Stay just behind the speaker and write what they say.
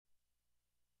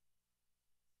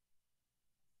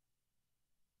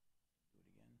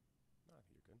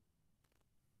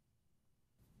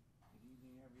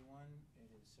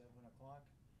7 o'clock,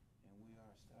 and we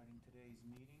are starting today's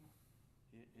meeting.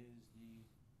 It is the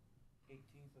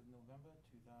 18th of November,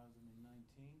 2019.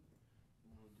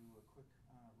 And we'll do a quick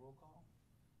roll call.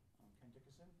 Ken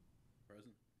Dickerson.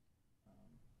 Present.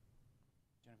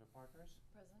 Jennifer Parkhurst.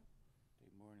 Present.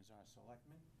 Dave Moore is our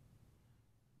selectman.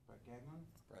 Brett Gagnon.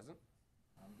 Present.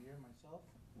 I'm here myself.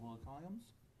 Will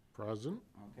Colliams. Present.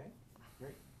 Okay,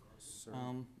 great. Sir,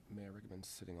 may I recommend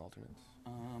sitting alternates?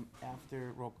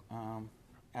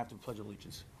 After Pledge of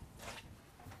Allegiance.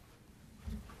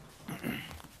 I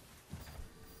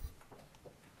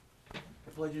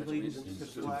pledge allegiance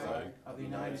to the flag of the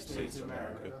United States of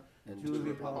America and to the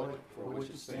republic for which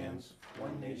it stands,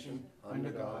 one nation, under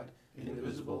God,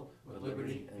 indivisible, with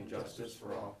liberty and justice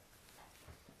for all.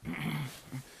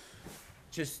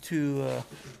 Just to,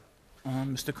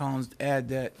 Mr. Collins, add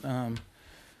that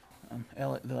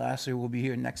Elliot Velasquez will be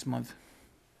here next month,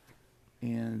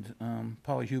 and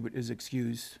Polly Hubert is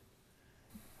excused.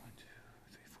 1, 2,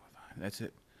 3, 4, 5. That's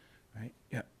it, right?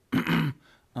 Yeah.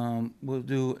 We'll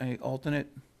do an alternate.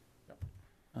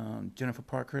 Jennifer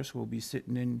Parkhurst will be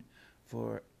sitting in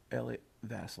for Elliot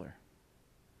Vassler.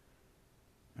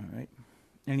 All right.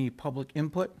 Any public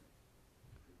input?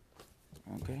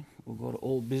 Okay. We'll go to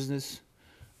old business.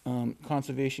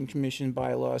 Conservation Commission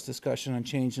bylaws discussion on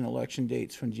changing election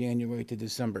dates from January to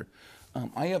December.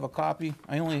 I have a copy.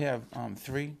 I only have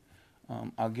 3.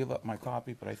 I'll give up my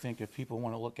copy, but I think if people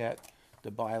want to look at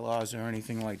the bylaws or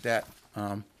anything like that,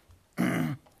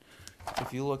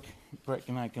 if you look, Brett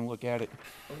and I can look at it.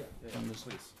 Oh, yeah, on this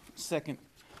please.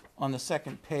 On the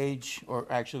second page, or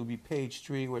actually it'll be page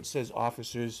 3 where it says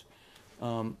officers.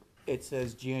 It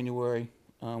says January.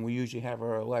 We usually have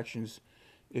our elections.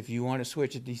 If you want to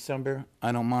switch it to December,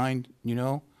 I don't mind, you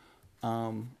know.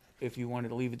 If you wanted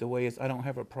to leave it the way it is, I don't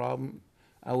have a problem.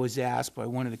 I was asked by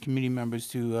one of the committee members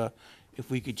to, if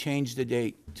we could change the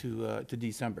date to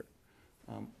December.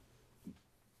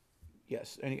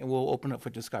 Yes, and we'll open up for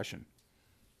discussion.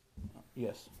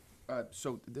 Yes.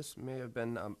 So this may have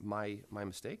been my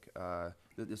mistake.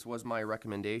 This was my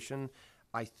recommendation.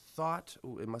 I thought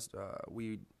it must.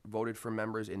 We voted for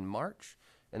members in March,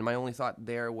 and my only thought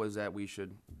there was that we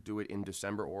should do it in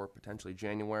December or potentially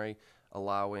January,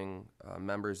 allowing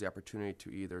members the opportunity to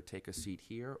either take a seat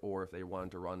here or, if they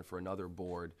wanted to run for another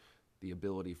board, the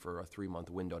ability for a 3-month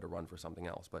window to run for something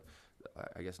else. But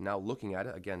I guess now looking at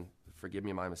it, again, forgive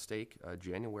me my mistake,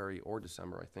 January or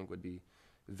December I think would be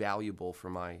valuable for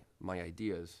my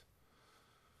ideas.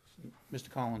 Mr.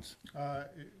 Collins.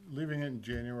 Leaving it in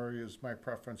January is my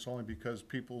preference, only because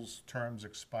people's terms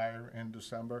expire in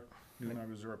December. New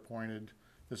members are appointed.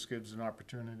 This gives an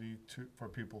opportunity for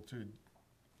people to,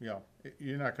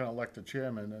 you're not going to elect a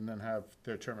chairman and then have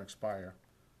their term expire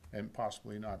and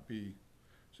possibly not be.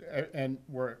 And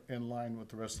we're in line with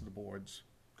the rest of the boards.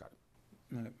 Got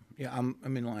it. Yeah,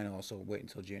 I'm in line also. Wait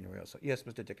until January also. Yes,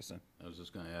 Mr. Dickerson. I was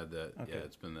just going to add that, Okay. yeah,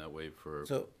 it's been that way for...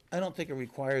 So I don't think it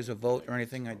requires a vote or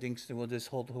anything. I think we'll just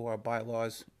hold to our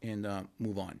bylaws and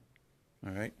move on.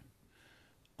 All right.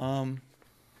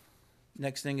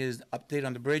 Next thing is update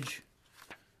on the bridge.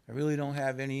 I really don't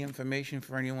have any information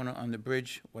for anyone on the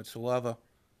bridge whatsoever.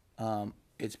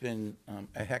 It's been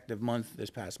a hectic month this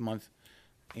past month,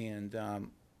 and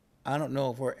I don't know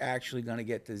if we're actually going to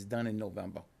get this done in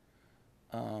November.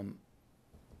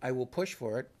 I will push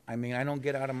for it. I mean, I don't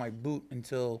get out of my boot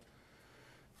until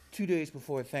 2 days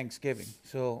before Thanksgiving.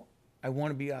 So I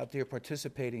want to be out there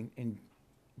participating in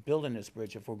building this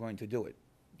bridge if we're going to do it.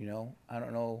 You know, I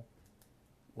don't know.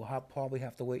 We'll probably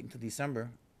have to wait until December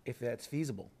if that's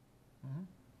feasible.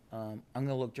 I'm going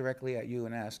to look directly at you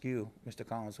and ask you, Mr.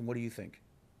 Collins, what do you think?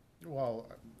 Well,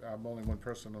 I'm only one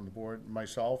person on the board.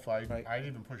 Myself, Right. I'd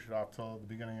even push it off till the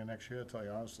beginning of next year, to tell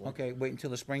you honestly. Okay, wait until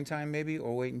the springtime maybe,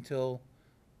 or wait until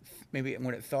maybe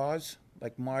when it thaws,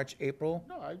 like March, April?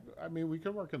 No, I mean, we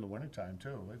could work in the wintertime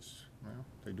too. It's,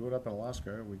 they do it up in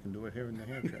Alaska, we can do it here in New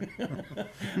Hampshire.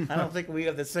 I don't think we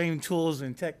have the same tools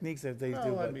and techniques that they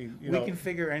do, Well, I but mean, we can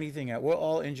figure anything out. We're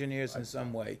all engineers in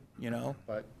some way, you know?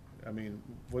 But, I mean,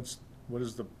 what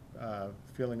is the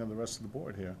feeling of the rest of the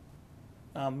board here?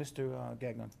 Mr.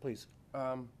 Gagnon, please.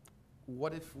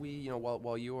 What if we,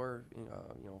 while you're,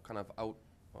 kind of out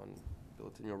on,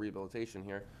 rehabilitation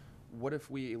here, what if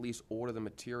we at least order the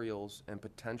materials and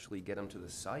potentially get them to the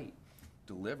site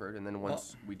delivered, and then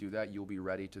once we do that, you'll be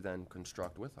ready to then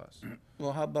construct with us?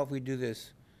 Well, how about we do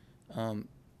this?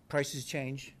 Prices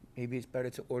change. Maybe it's better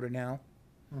to order now,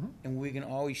 and we can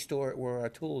always store it where our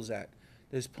tool's at.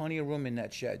 There's plenty of room in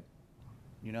that shed,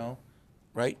 you know?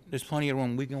 Right? There's plenty of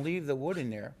room. We can leave the wood in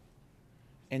there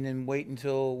and then wait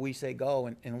until we say go,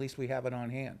 and at least we have it on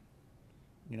hand.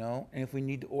 you know? And if we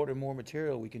need to order more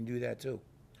material, we can do that too,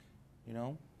 you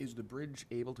know? Is the bridge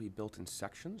able to be built in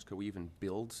sections? Could we even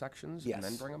build sections and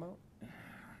then Yes. bring them out? Can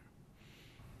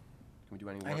we do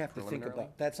any I work have to think preliminarily?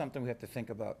 about, that's something we have to think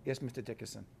about. Yes, Mr.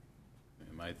 Dickerson?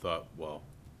 And my thought, well,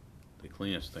 the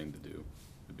cleanest thing to do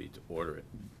would be to order it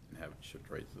and have it shipped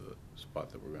right to the spot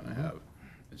that we're gonna have,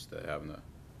 instead of having to,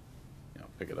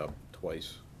 pick it up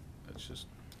twice. That's just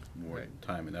more Right.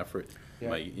 time and effort. Yeah.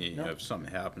 No. If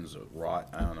something happens, or rot,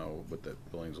 I don't know what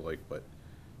that building's like, but,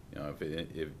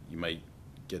 if you might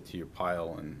get to your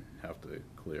pile and have to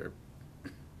clear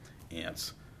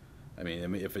ants. I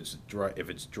mean, if it's dry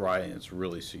and it's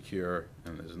really secure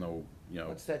and there's no,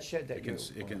 What's that shed that it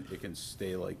you? can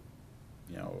stay like,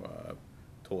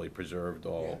 totally preserved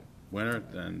Yeah. all winter,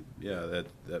 then, yeah,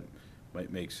 that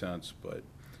might make sense, but,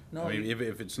 No, I mean, you-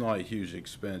 if it's not a huge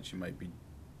expense, you might be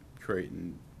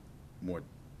creating more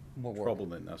More work. trouble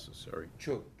than necessary.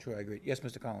 True, I agree. Yes,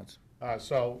 Mr. Collins?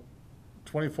 So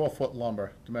 24-foot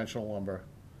lumber, dimensional lumber,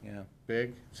 Yeah,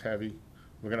 big, it's heavy.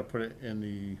 We're gonna put it in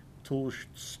the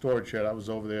storage shed. I was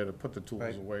over there to put the tools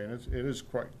Right. away, and it is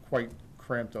quite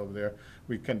cramped over there.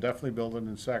 We can definitely build it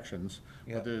in sections,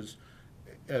 Yeah. but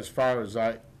as far as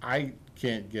I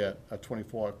can't get a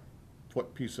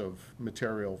 24-foot piece of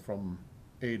material from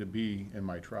A to B in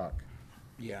my truck.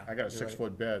 yeah. I got a you're right.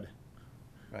 6-foot bed,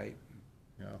 Right.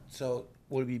 you know. So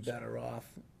would it be better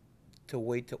off to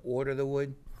wait to order the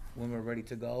wood when we're ready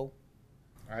to go?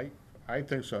 I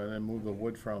think so, and then move the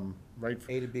wood from A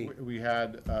to B. We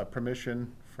had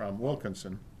permission from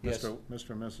Wilkinson, Yes.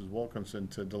 Mr. and Mrs. Wilkinson,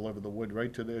 to deliver the wood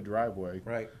right to their driveway.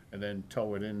 Right. And then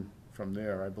tow it in from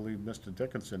there. I believe Mr.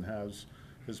 Dickinson has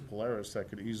his Polaris that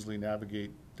could easily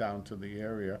navigate down to the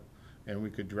area, and we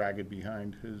could drag it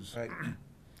behind Right.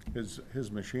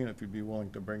 his machine if he'd be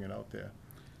willing to bring it out there.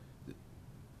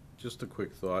 Just a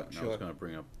quick thought, and I was Sure. gonna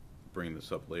bring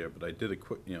this up later, but I did a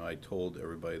quick, I told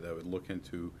everybody that I would look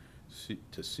into,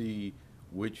 to see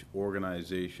which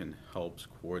organization helps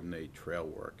coordinate trail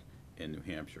work in New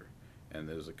Hampshire. And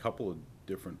there's a couple of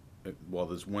different, well,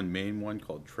 there's one main one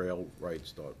called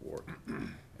trailrights.org.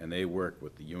 And they work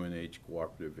with the UNH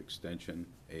Cooperative Extension,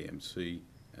 AMC,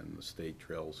 and the State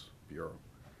Trails Bureau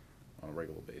on a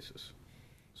regular basis.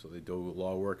 So they do a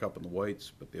lot of work up in the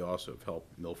Whites, but they also have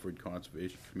helped Milford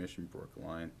Conservation Commission,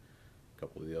 Brookline, a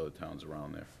couple of the other towns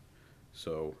around there.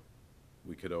 So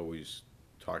we could always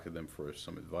talk to them for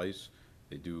some advice.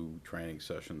 They do training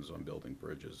sessions on building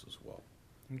bridges as well.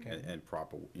 Okay. And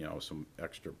proper, some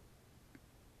extra,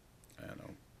 I don't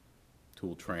know,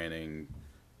 tool training,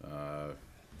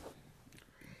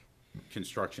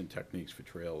 construction techniques for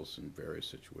trails in various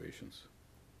situations.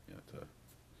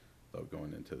 Without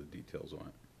going into the details on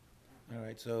it. All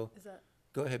right, so, Is that,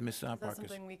 go ahead, Ms. is that Parkers.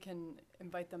 something we can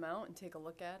invite them out and take a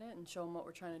look at it and show them what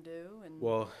we're trying to do? And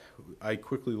Well, I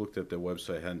quickly looked at their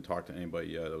website, hadn't talked to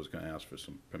anybody yet. I was gonna ask for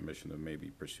some permission to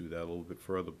maybe pursue that a little bit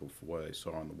further, but for what I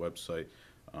saw on the website,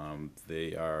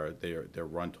 they're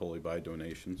run totally by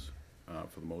donations,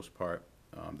 for the most part.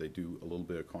 They do a little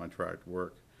bit of contract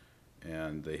work,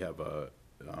 and they have a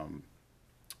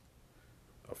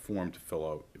form to fill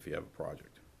out if you have a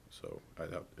project. So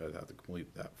I'd have to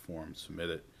complete that form, submit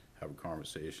it, have a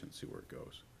conversation, see where it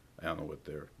goes. I don't know what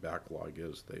their backlog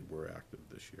is. They were active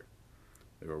this year.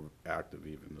 They were active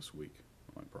even this week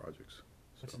on projects.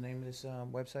 What's So, the name of this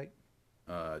website?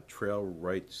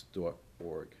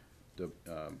 trailrights.org.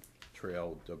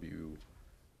 Trail,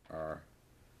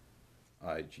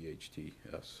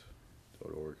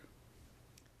 WRIGHTS.org.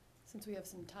 since we have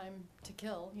some time to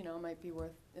kill, it might be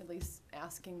worth at least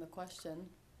asking the question.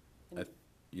 And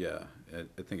Yeah, I think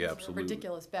if it's a absolutely.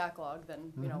 ridiculous backlog,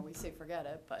 then, we say forget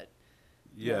it, but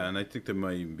Yeah, and I think there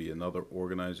might even be another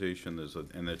organization,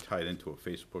 and they're tied into a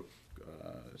Facebook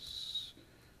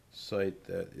site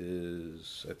that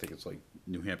is, I think it's like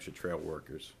New Hampshire Trail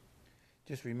Workers.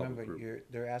 Just remember, group.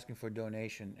 they're asking for a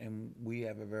donation, and we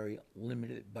have a very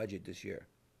limited budget this year.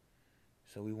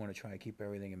 So we want to try to keep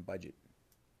everything in budget,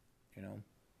 you know?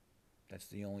 That's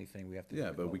the only thing we have to. Yeah,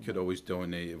 think but we about. could always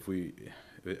donate if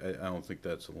I don't think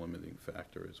that's a limiting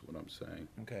factor, is what I'm saying.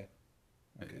 Okay,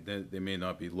 They may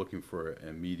not be looking for an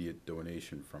immediate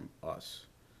donation from us.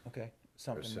 okay.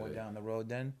 Something more se. down the road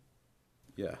then?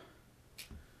 Yeah, All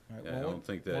right, Yeah, I well, don't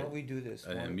think Why that don't we do this?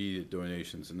 an immediate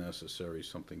donation's necessary,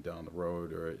 something down the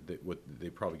road, or they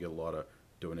probably get a lot of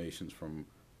donations from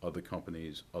other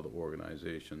companies, other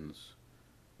organizations,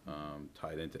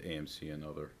 tied into AMC and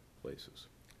other places.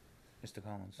 Mr.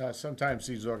 Collins? Sometimes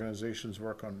these organizations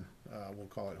work on, we'll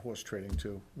call it horse trading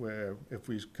too, where if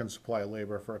we can supply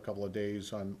labor for a couple of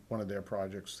days on one of their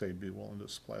projects, they'd be willing to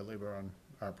supply labor on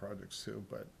our projects too.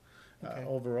 But Okay.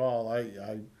 Overall,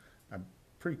 I'm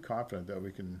pretty confident that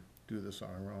we can do this on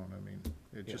our own. I mean,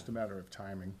 it's just a matter of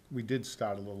timing. We did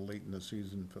start a little late in the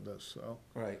season for this, so,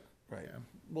 Right. yeah,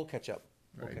 We'll catch up.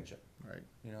 We'll Right. catch up. right.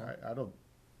 You know? I don't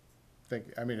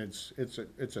think, I mean, it's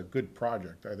a good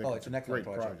project. I think Oh, it's it's an a excellent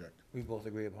great project. project. We both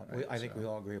agree upon, Right, I think so- we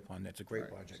all agree upon that's a great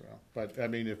Right, project. so, but, I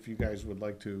mean, if you guys would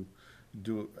like to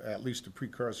do at least a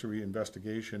precursory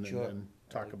investigation and Sure. then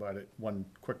talk about it one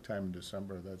quick time in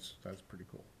December, that's pretty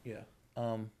cool. Yeah.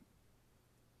 I'll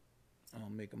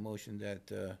make a motion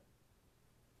that,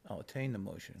 I'll attain the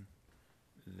motion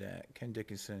that Ken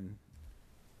Dickinson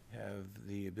have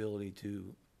the ability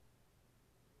to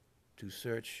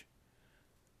search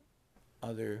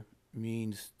other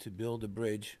means to build a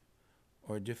bridge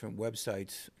or different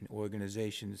websites and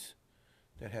organizations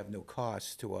that have no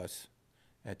cost to us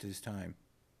at this time.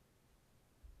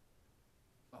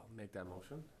 I'll make that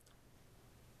motion.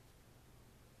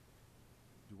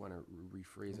 You want to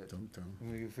rephrase it? Dum-dum. Can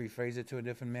we rephrase it to a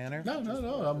different manner?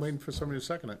 No, I'm waiting for somebody to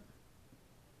second it.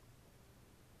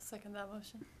 Second that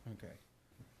motion.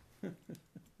 Okay.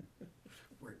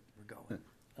 We're going.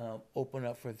 Open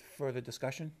up for further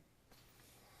discussion?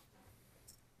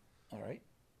 All right.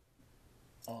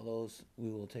 All those,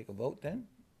 we will take a vote then.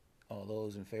 All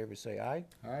those in favor say aye.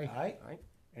 Aye. Aye. Aye.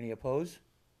 Any opposed?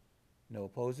 No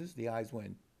opposes, the ayes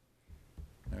win.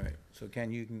 All right, so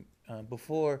Ken, you can,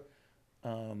 before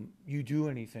you do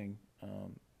anything,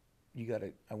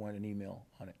 I want an email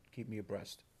on it, keep me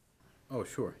abreast. Oh,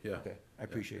 sure, yeah. Okay, I Yeah,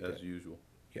 appreciate that. As usual.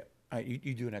 Yeah,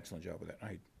 you do an excellent job with that,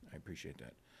 I appreciate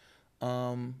that.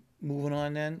 Moving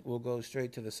on then, we'll go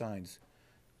straight to the signs.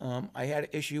 I had an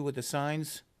issue with the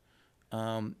signs.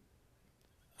 The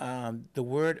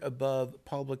word above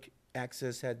public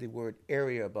access had the word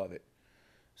area above it.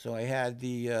 So I had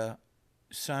the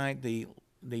sign,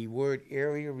 the word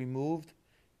area removed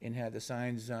and had the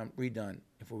signs redone.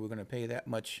 If we were gonna pay that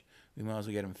much, we might as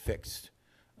well get them fixed.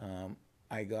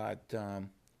 I got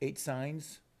 8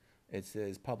 signs. It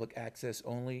says public access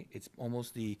only. It's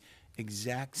almost the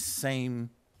exact same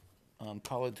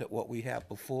color to what we had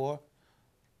before.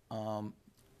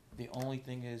 The only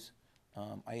thing is,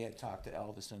 I had talked to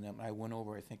Elvis and them, I went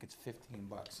over, I think it's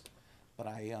 $15, but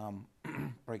I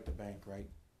break the bank, right?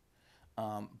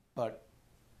 But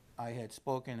I had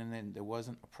spoken, and then there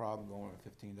wasn't a problem going with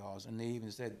 $15, and they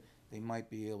even said they might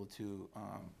be able to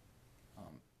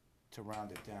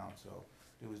round it down, so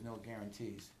there was no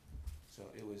guarantees. So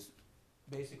it was,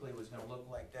 basically it was gonna look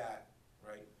like that,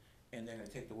 right? And then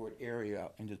take the word area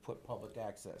out and just put public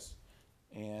access.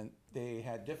 And they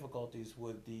had difficulties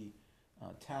with the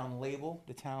town label,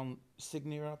 the town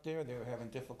signature up there, they were having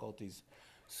difficulties.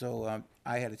 So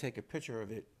I had to take a picture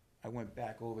of it. I went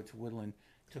back over to Woodland,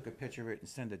 took a picture of it and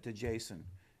sent it to Jason,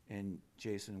 and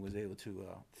Jason was able to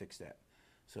fix that.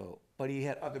 So, but he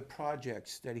had other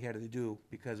projects that he had to do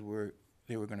because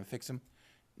they were gonna fix them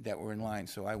that were in line,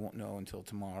 so I won't know until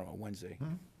tomorrow or Wednesday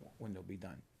when they'll be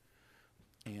done.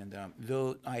 And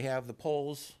though I have the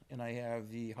poles and I have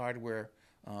the hardware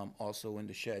also in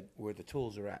the shed where the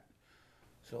tools are at.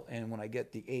 So, and when I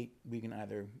get the 8, we can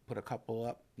either put a couple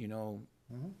up,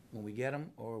 when we get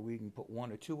them, or we can put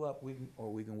 1 or 2 up,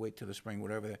 or we can wait till the spring,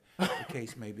 whatever the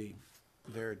case may be.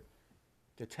 They're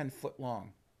 10-foot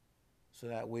long, so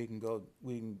that we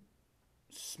can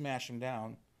smash them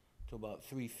down to about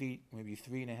 3 feet, maybe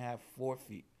 3.5, 4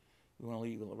 feet. We want to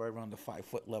leave it right around the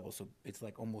 5-foot level, so it's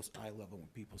like almost eye level when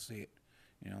people see it,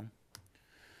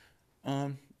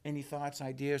 Any thoughts,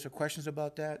 ideas, or questions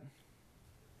about that?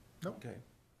 Nope. Okay.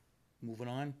 Moving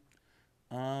on.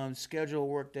 Schedule a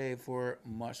workday for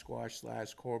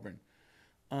Musquash/Corbin.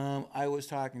 I was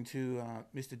talking to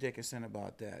Mr. Dickinson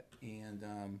about that, and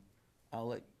I'll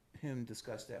let him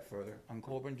discuss that further. On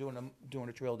Corbin doing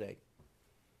a trail day.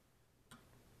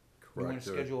 We want Correct.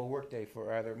 to schedule a workday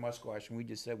for either Musquash, and we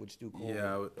just said let's do Corbin.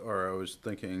 Yeah, or I was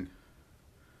thinking,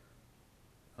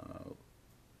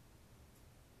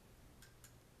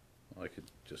 I could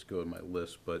just go to my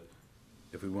list, but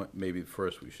if we want, maybe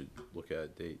first we should look at a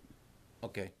date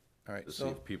Okay, all right. to see So,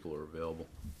 if people are available.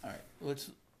 all right,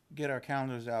 let's get our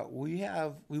calendars out. We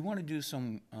want to do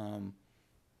some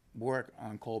work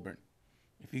on Colburn.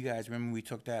 If you guys remember, we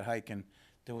took that hike, and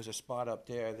there was a spot up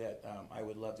there that I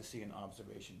would love to see an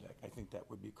observation deck. I think that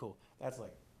would be cool. That's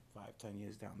like 5-10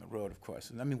 years down the road, of course.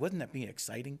 And I mean, wouldn't that be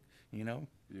exciting, Be a I would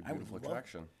beautiful love-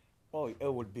 attraction. Oh, it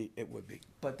would be.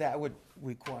 But that would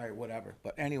require whatever.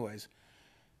 But anyways,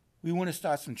 we want to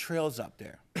start some trails up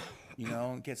there,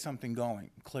 get something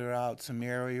going. Clear out some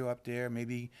area up there.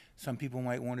 Maybe some people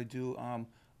might want to do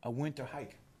a winter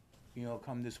hike,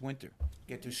 come this winter.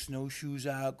 Get their snowshoes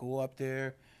out, go up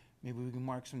there, maybe we can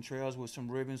mark some trails with some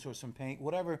ribbons or some paint,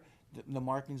 whatever the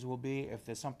markings will be. If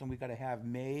there's something we gotta have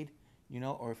made,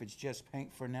 or if it's just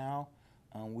paint for now,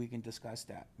 we can discuss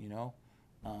that,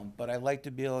 But I'd like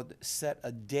to be able to set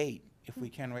a date, if we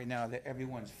can right now, that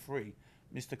everyone's free.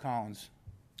 Mr. Collins,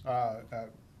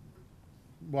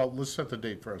 Well, let's set the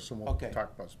date first, and we'll Okay.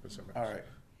 talk about specifics. all right.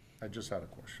 I just had a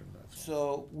question, that's all.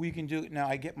 So we can do, now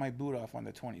I get my boot off on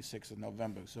the 26th of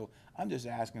November, so I'm just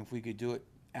asking if we could do it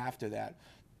after that.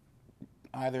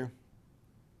 Either,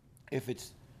 if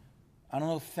it's, I don't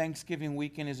know if Thanksgiving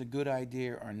weekend is a good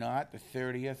idea or not, the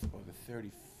 30th or the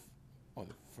 30th or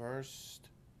the 1st.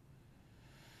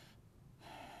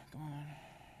 Go on.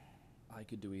 I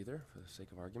could do either for the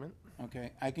sake of argument.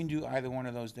 Okay, I can do either one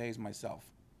of those days myself.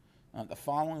 The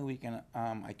following weekend,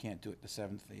 I can't do it, the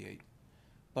 7th, the 8th.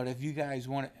 But if you guys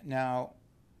want it, now,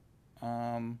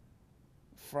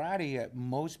 Friday,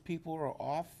 most people are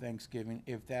off Thanksgiving,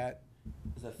 if that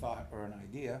is a thought or an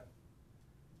idea.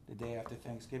 The day after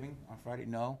Thanksgiving, on Friday,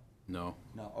 no? No,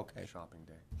 No, okay. Shopping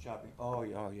day. Shopping, oh,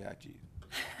 yeah, gee.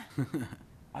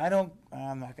 I'm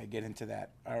not gonna get into that,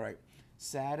 all right.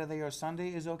 Saturday or Sunday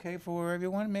is okay for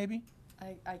everyone, maybe?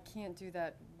 I can't do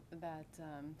that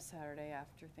Saturday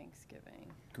after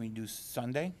Thanksgiving. Can we do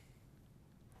Sunday?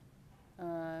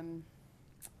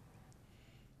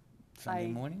 Sunday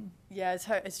I- morning? Yeah, it's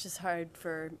hard. It's just hard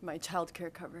for my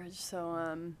childcare coverage. So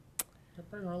Yeah,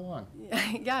 bring her along.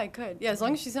 yeah, I could. Yeah, as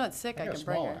long as she's not sick, I got a can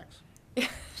bring small her. axe.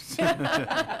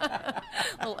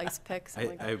 Little ice pick,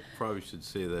 something like I that. probably should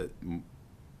say that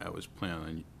I was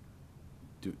planning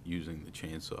on using the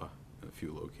chainsaw in a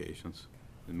few locations.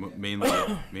 And mainly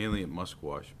at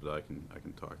Musquash, but I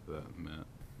can talk to that in a minute.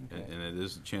 Okay. And it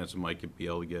is a chance I might be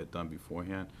able to get it done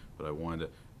beforehand, but I wanted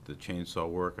the chainsaw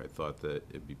work, I thought that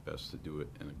it'd be best to do it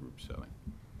in a group setting.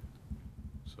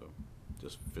 So,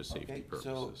 just for safety Okay, so-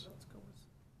 purposes. Let's go with.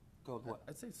 Go with what?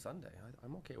 I'd say Sunday.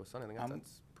 I'm okay with Sunday. I think I'm-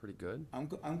 that's pretty good. I'm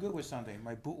good with Sunday.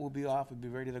 My boot will be off, it'll be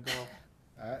ready to go.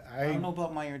 I I, don't know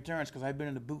about my endurance, because I've been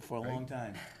in the boot for a long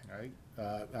time.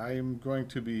 I am going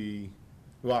to be,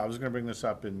 well, I was gonna bring this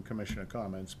up in commissioner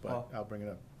comments, but Oh. I'll bring it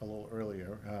up a little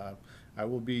earlier. I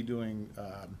will be doing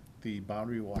the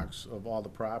boundary walks of all the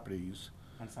properties,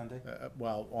 On Sunday?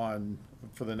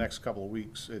 for the next couple of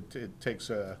weeks. It takes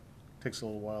a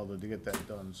little while to get that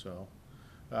done, so.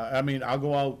 I'll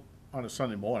go out on a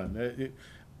Sunday morning.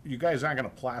 You guys aren't gonna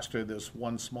plaster this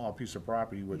one small piece of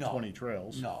property with No. 20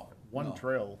 trails. No, One no,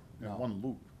 trail and no. one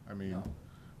loop, No.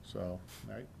 so,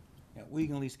 right? Yeah, we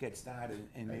can at least get started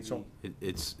and maybe, so-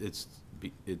 It's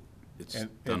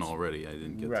And done it's- already, I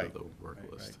didn't get Right. to the work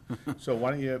Right, list. So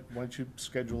why don't you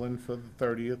schedule in for the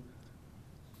 30th?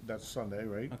 That's Sunday,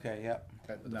 right? okay, yep.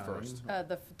 At The 9, first.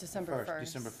 December 1st.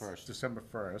 December 1st, December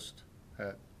 1st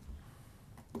at,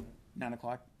 9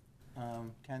 o'clock.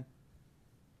 Ken?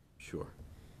 Sure.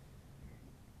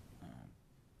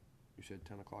 You said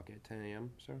 10 o'clock at 10 a.m.,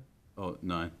 sir? Oh,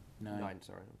 9. 9.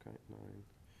 Sorry. Okay, 9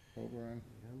 over on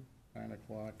a.m. 9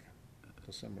 o'clock,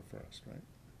 December 1st, right?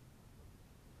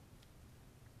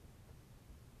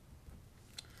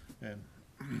 And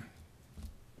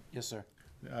Yes, sir.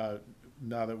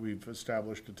 now that we've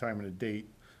established a time and a date,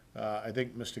 I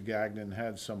think Mr. Gagnon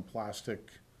had some plastic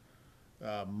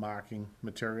marking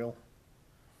material.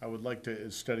 I would like to,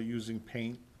 instead of using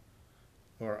paint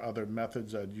or other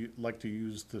methods, like to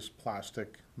use this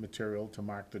plastic material to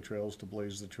mark the trails, to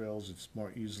blaze the trails. It's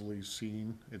more easily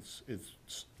seen. It's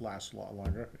lasts a lot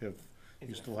longer if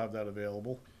you still have that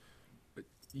available.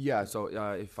 Yeah, so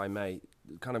if I may,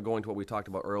 kind of going to what we talked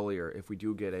about earlier, if we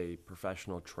do get a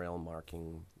professional trail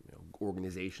marking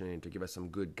organization in to give us some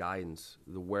good guidance,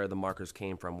 where the markers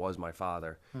came from was my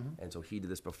father, and so he did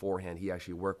this beforehand. He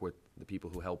actually worked with the people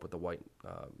who help with the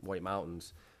White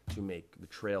Mountains to make the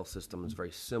trail systems very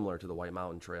similar to the White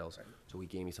Mountain trails. So he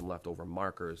gave me some leftover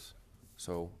markers.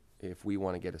 So if we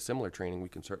want to get a similar training, we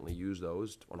can certainly use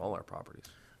those on all our properties.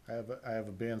 I have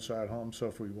a bandsaw at home, so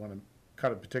if we want to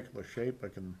cut a particular shape, I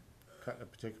can cut a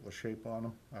particular shape on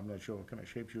them. I'm not sure what kind of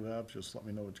shapes you have, just let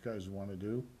me know what you guys want to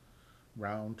do.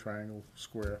 Round, triangle,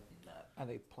 square. Are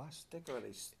they plastic or are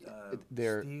they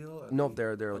They're steel? Are no,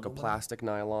 they they're like a aluminum? plastic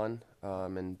nylon,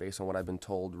 and based on what I've been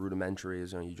told, rudimentary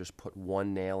is you just put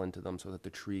one nail into them so that the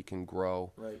tree can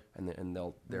grow, Right. and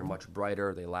they're much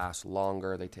brighter, they last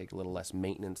longer, they take a little less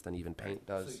maintenance than even paint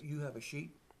does. So you have a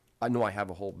sheet? I know I have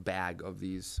a whole bag of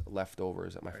these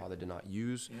leftovers that my father did not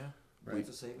use. Yeah. Right. It's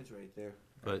a savings right there.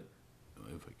 But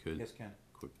if I could, Yes, Ken?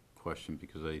 quick question,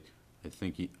 because I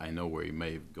think I know where he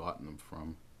may have gotten them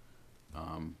from.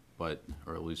 But,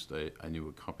 or at least I knew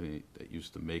a company that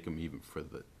used to make them even for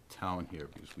the town here,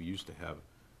 because we used to have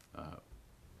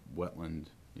wetland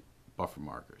buffer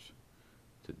markers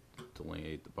to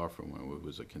delineate the buffer when it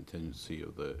was a contingency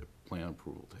of the plan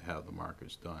approval to have the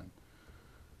markers done.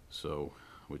 So,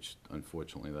 which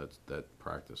unfortunately, that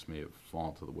practice may have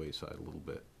fallen to the wayside a little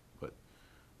bit,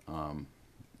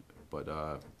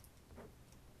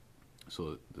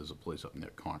 so there's a place up near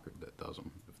Concord that does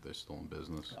them, if they're still in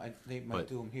business. They But- might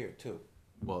do them here too.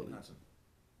 Well, in Hudson.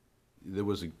 there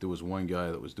was one guy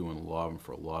that was doing a lot of them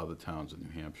for a lot of the towns in New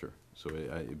Hampshire, so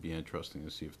it'd be interesting to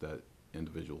see if that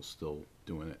individual's still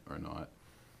doing it or not.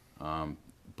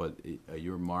 But are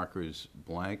your markers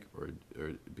blank, or,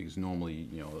 because normally,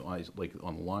 you know, like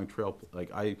on the long trail,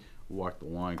 like I walked the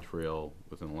long trail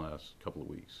within the last couple of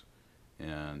weeks,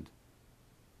 and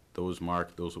those are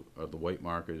the white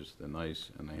markers, they're nice,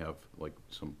 and they have like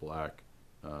some black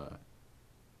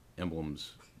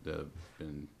emblems that have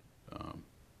been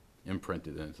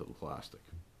imprinted into the plastic.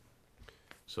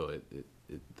 So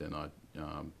they're not,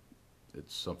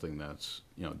 it's something that's,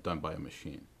 you know, done by a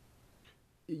machine.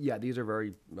 Yeah, these are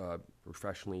very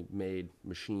professionally made,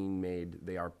 machine-made.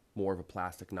 They are more of a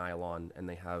plastic nylon, and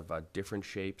they have different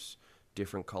shapes,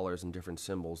 different colors, and different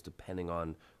symbols depending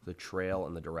on the trail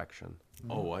and the direction.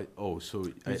 So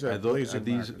These are are those, blazing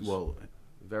these, markers. well,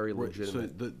 Very right, so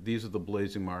legitimate. these are the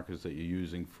blazing markers that you're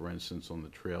using, for instance, on the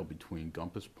trail between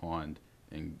Gumpus Pond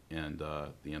and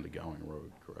the end of Gowing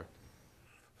Road, correct?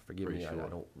 Forgive pretty me, I sure.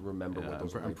 don't remember Yeah, what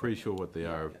those I'm are. pretty sure what they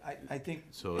are. I think,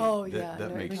 So Oh, yeah, I know that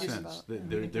what makes you're talking sense. about.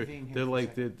 They're Intervene here they're for a like,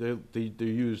 second. they're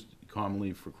used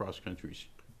commonly for cross-country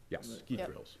Yes. ski Yep.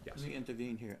 trails. Yes. let me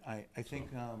intervene here. I think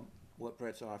what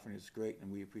Brett's offering is great,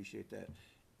 and we appreciate that.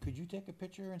 Could you take a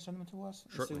picture and send them to us?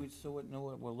 Certainly. So we know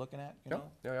what we're looking at, you Yeah,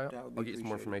 know? yeah, That yeah. would be I'll get you some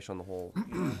more appreciated. information on the whole, You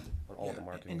know? on all the Yeah, and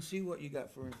markings. see what you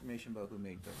got for information about who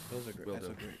made those. Those are great, Will that's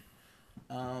do. great.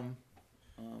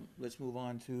 Let's move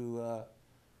on to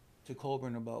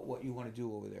Colburn about what you wanna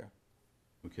do over there.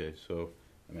 Okay, so,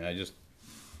 I mean, I just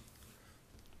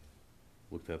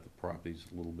looked at the properties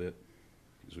a little bit,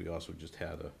 because we also just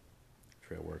had a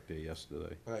trail work day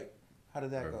yesterday. Right, how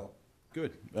did that Right. go?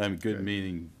 Good, good Good.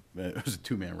 meaning, it was a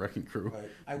two-man wrecking crew. Right,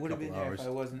 I would've been Couple there if hours.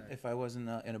 I wasn't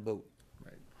in a boat.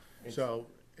 Right. It's- So,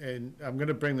 and I'm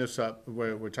gonna bring this up,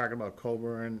 we're talking about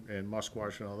Coburn and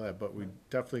Musquash and all that, but we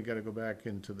definitely gotta go back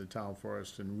into the town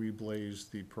forest and reblaze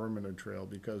the perimeter trail,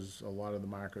 because a lot of the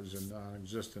markers are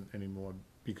non-existent anymore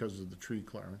because of the tree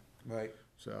clearing. Right,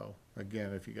 So,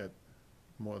 again, if you got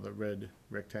more of the red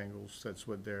rectangles, that's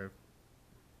what they're,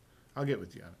 I'll get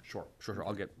with you on it. Sure, sure, sure.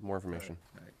 I'll get more information.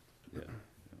 Right. Yeah,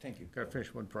 thank you. Gotta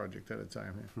finish one project at a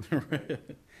time here.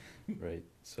 right,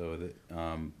 so that,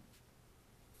 I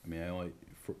mean, I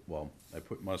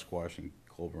put Musquash and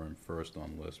Colburn first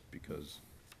on the list because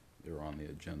they were on the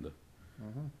agenda.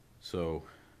 So,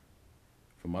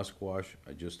 for Musquash,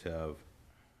 I just have,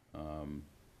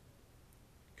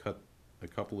 cut a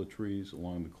couple of trees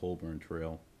along the Colburn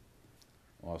Trail.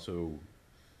 Also,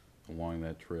 along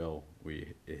that trail,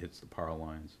 it hits the power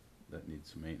lines that need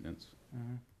some maintenance.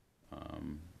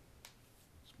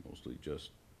 It's mostly just,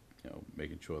 you know,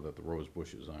 making sure that the rose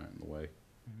bushes aren't in the way.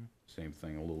 Same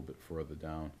thing a little bit further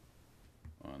down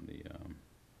on the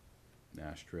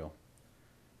Nash Trail.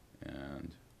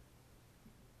 And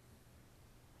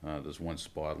there's one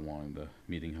spot along the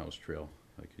Meeting House Trail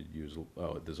I could use.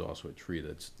 There's also a tree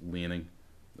that's leaning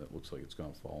that looks like it's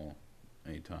gonna fall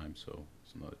anytime, so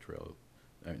it's another trail,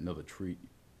 another tree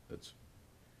that's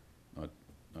not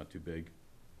too big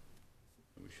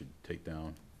that we should take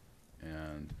down.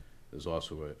 And there's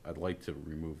also I'd like to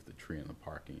remove the tree in the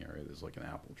parking area. There's like an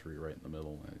apple tree right in the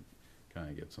middle, and it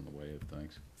kinda gets in the way of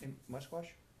things. In Musquash,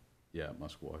 Yeah,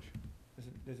 Musquash.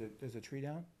 there's a tree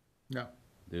down? No,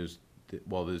 There's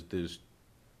it's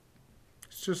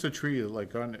just a tree,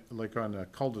 like on a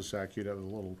cul-de-sac, you'd have a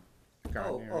little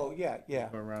garden area Yeah,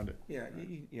 around it. yeah,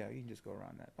 you can just go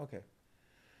around that, okay.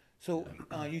 So,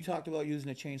 you talked about using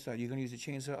a chainsaw, you're gonna use a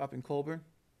chainsaw up in Colburn?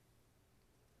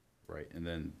 right, and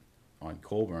then on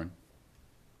Colburn,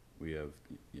 we have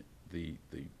the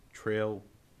trail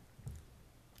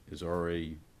is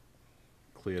already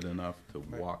cleared enough to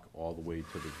Right. walk all the way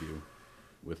to the view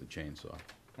with a chainsaw.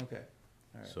 Okay,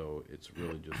 all right. So it's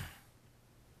really just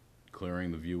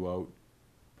clearing the view out,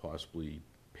 possibly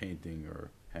painting or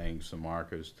hanging some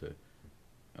markers to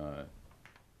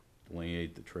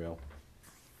delineate the trail.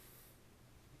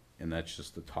 And that's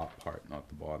just the top part, not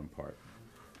the bottom part.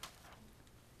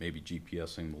 Maybe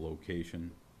GPSing the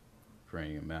location,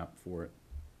 creating a map for it.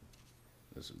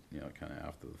 This is, you know, kind of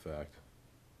after the fact.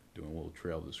 Doing a little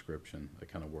trail description that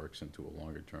kind of works into a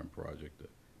longer-term project,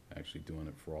 actually doing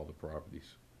it for all the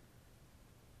properties.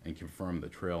 And confirm the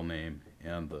trail name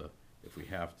and if we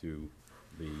have to,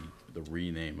 the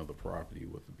rename of the property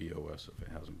with the BOS if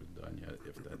it hasn't been done yet,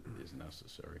 if that is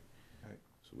necessary. Right.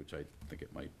 So, which I think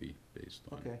it might be based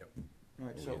on. Okay. All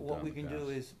right, What so we've what done we in can the do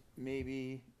past. is,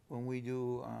 maybe when we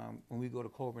do, when we go to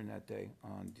Coburn that day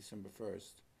on December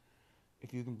 1st,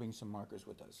 if you can bring some markers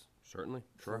with us. Certainly,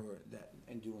 sure, For that,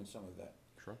 and doing some of that.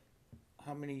 sure.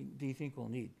 How many do you think we'll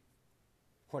need?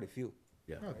 Quite a few.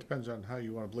 Yeah. Well, it depends on how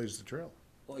you wanna blaze the trail.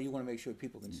 Well, you wanna make sure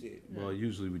people can see it. Well,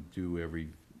 usually we do every,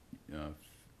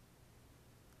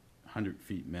 100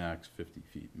 feet max, 50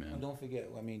 feet And min. don't forget,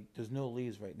 I mean, there's no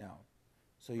leaves right now,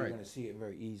 so you're Right. gonna see it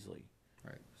very easily.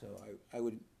 Right. So I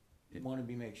would Yeah. wanna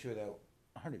make sure that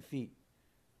 100 feet,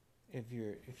 if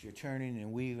you're turning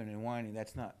and weaving and winding,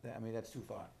 that's not, I mean, that's too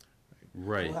far.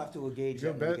 Right. We'll have to engage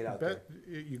You that go, when we get out there.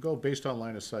 you go based on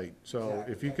line of sight, so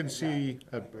Exactly, if you can see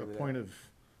exactly. I a agree with point that.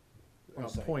 of, Point a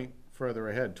of sight. point further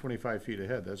ahead, 25 feet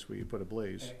ahead, that's where you put a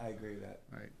blaze, I agree with that.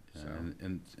 right? Yeah, So,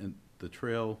 and the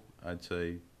trail, I'd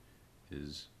say,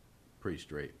 is pretty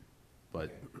straight,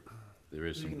 but Okay. there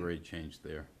is We some can- grade change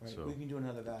there, Right, so. we can do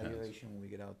another depends. evaluation when we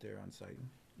get out there on site.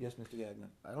 Yes, Mr. Gagnon?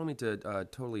 I don't mean to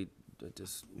totally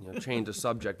just change the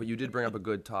subject, but you did bring up a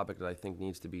good topic that I think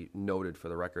needs to be noted for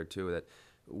the record too. That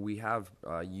we have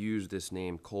used this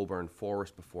name Colburn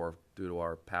Forest before due to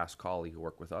our past colleague who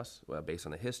worked with us based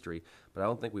on the history, but I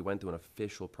don't think we went through an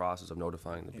official process of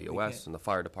notifying the Yeah, we BOS can't- and the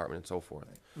fire department and so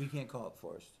forth. We can't call it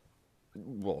forest.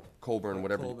 Well, Colburn,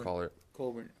 whatever you Colburn. call it,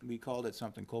 Coburn, we called it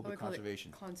something, Oh, Coburn we call it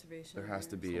Conservation. Conservation. there has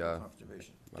to area. be Coburn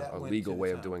Conservation. That a went legal to the way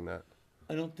of town. doing that.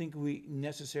 I don't think we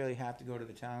necessarily have to go to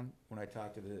the town when I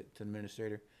talk to the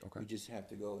administrator. Okay. We just have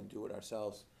to go and do it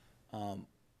ourselves.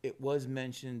 It was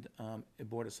mentioned, at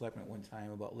Board of Selectmen at one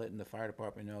time about letting the fire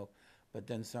department know, but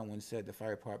then someone said the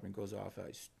fire department goes off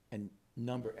a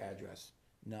number address,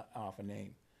 not off a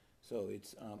name. So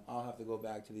it's, I'll have to go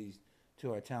back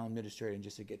to our town administrator and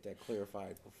just to get that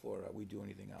clarified before we do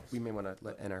anything else. We may want to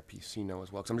let NRPC know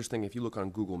as well, because I'm just thinking, if you look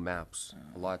on Google Maps,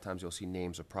 a lot of times you'll see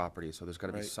names of properties, so there's got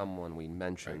to be Right. someone we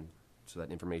mention so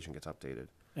that information gets updated.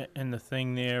 And the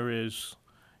thing there is,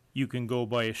 you can go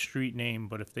by a street name,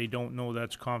 but if they don't know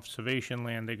that's conservation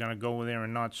land, they're gonna go there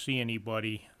and not see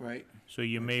anybody. Right, So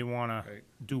you may wanna Right.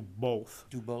 do both,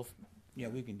 do both? Yeah,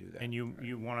 we can do that. and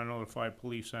you wanna notify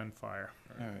police and fire.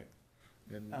 All right.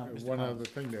 and Mr. one Collins. other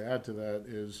thing to add to that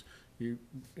is,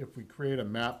 if we create a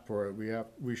map for it,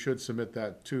 we should submit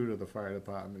that to the fire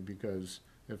department, because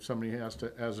if somebody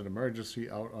has an emergency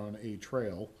out on a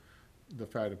trail, the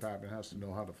fire department has to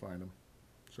know how to find them.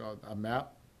 So a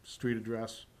map, street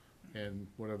address, and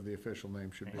whatever the official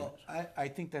name should be. Well, I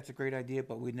think that's a great idea,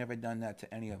 but we've never done that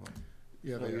to any of them.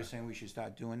 Yeah, So they you're are. saying we should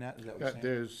start doing that? Is that what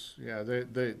Yeah,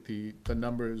 you're saying? the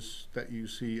numbers that you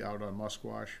see out on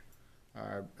Musquash,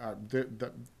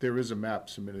 there is a map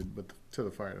submitted to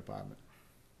the fire department.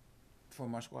 For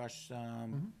Musquash,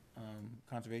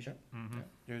 Conservation? Mm-hmm.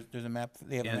 There's a map,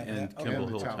 they have a map And, for and that? Okay. Kimball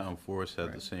the Hill town. Town Forest had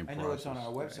the Right. same I process. know it's on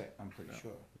our website, I'm pretty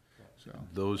sure. So,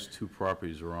 Those two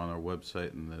properties are on our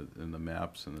website, and the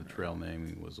maps and the trail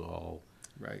naming was all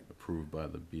right. approved by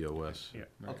the BOS. Yeah.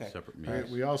 Okay. Separate We-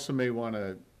 meetings. We also may want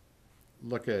to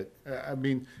look at, I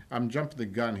mean, I'm jumping the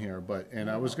gun here, and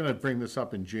I was gonna bring this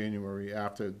up in January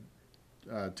after,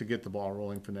 to get the ball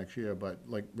rolling for next year, but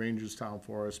like Rangers Town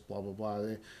Forest, blah, blah,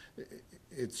 blah,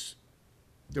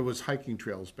 there was hiking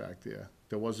trails back there.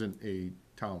 There wasn't a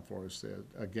town forest there.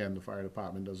 Again, the fire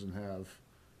department doesn't have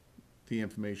the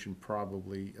information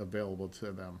probably available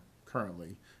to them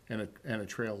currently, and a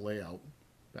trail layout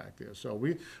back there. So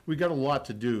we got a lot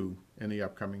to do in the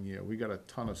upcoming year. We got a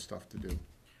ton of stuff to do.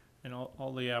 And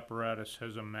all the apparatus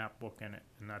has a map book in it,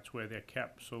 and that's where they're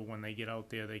kept, so when they get out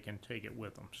there, they can take it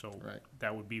with them. So Right.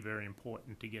 that would be very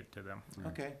important to get to them.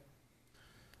 Okay,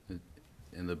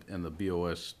 And the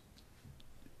BOS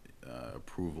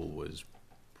approval was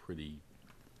pretty,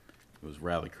 it was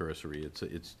rather cursory.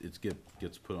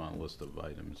 Gets put on a list of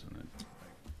items, and then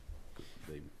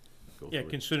they go Yeah, through it.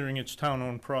 considering it's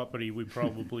town-owned property, we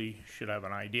probably should have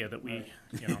an idea that we,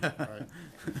 you know.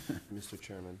 Mr.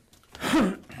 Chairman,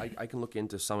 I can look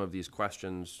into some of these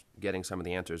questions, getting some of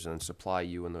the answers, and supply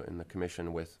you and the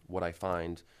commission with what I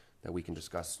find that we can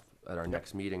discuss at our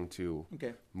next meeting to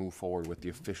okay, move forward with the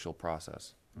official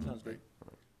process. sounds good.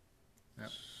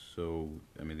 So,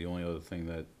 I mean, the only other thing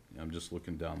that, I'm just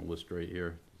looking down the list right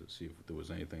here to see if there was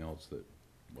anything else that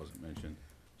wasn't mentioned.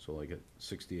 So like at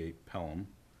 68 Pelham,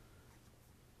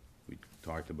 we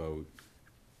talked about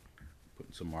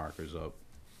putting some markers up.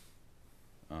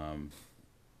 And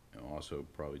also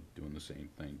probably doing the same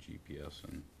thing, GPS,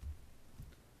 and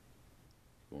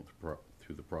going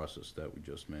through the process that we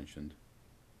just mentioned.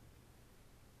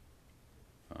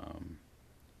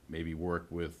 Maybe work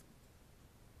with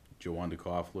Joanne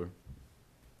Koffler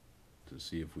to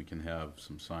see if we can have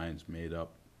some signs made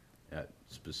up at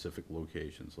specific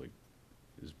locations, like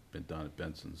has been done at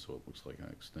Benson's, so it looks like an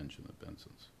extension of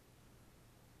Benson's.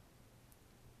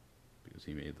 Because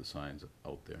he made the signs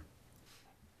out there.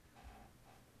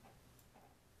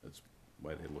 That's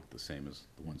why they look the same as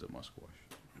the ones at Musquash.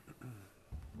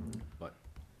 But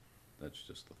that's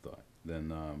just a thought.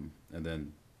 Then, and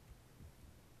then,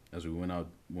 as we went out,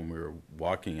 when we were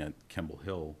walking at Kemble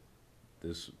Hill,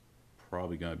 there's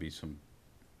probably gonna be some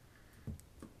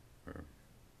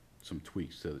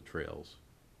tweaks to the trails.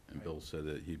 And Right. Bill said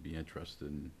that he'd be interested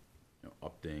in,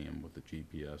 updating them with the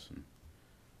GPS, and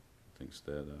thinks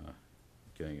that,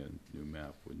 getting a new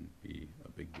map wouldn't be a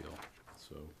big deal.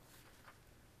 So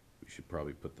we should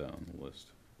probably put that on the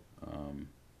list.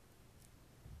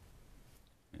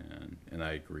 And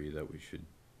I agree that we should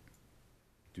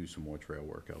do some more trail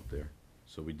work out there.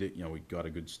 So we did, we got a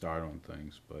good start on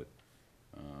things, but,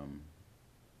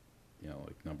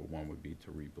 like number one would be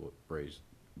to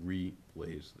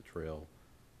reblaze the trail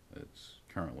that's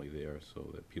currently there, so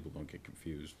that people don't get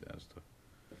confused as to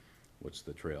what's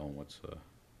the trail and what's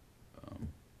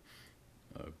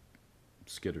a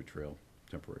skidder trail,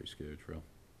 temporary skidder trail.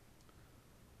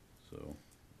 So,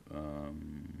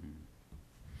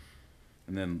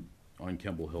 and then on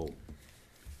Kemble Hill,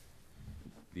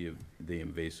 the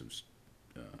invasive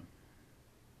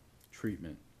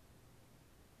treatment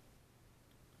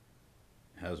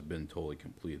has been totally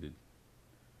completed,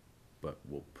 but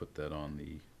we'll put that on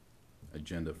the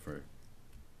agenda for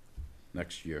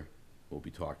next year. We'll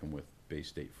be talking with Bay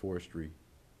State Forestry,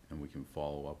 and we can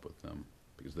follow up with them,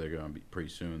 because they're gonna be, pretty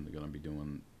soon, they're gonna be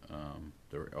doing,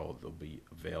 they'll be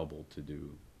available to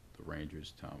do the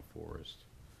Rangers Town Forest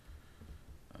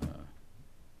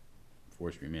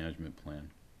Forestry Management Plan.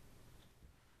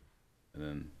 And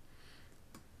then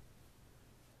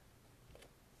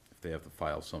if they have to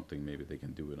file something, maybe they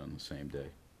can do it on the same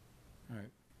day. All right.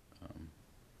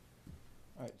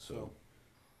 All right, So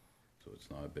it's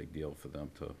not a big deal for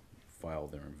them to file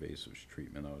their invasives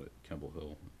treatment out at Kemble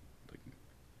Hill. They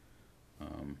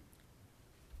can,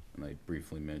 and I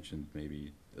briefly mentioned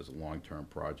maybe as a long-term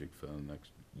project for the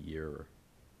next year or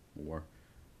more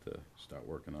to start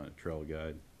working on a trail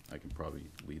guide. I can probably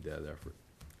lead that effort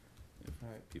if All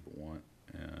right. people want,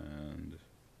 and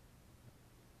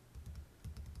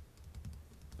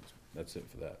that's it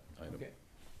for that item. Okay.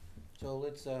 So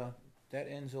let's, that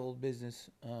ends old business.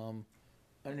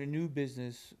 Under new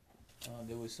business,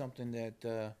 there was something that,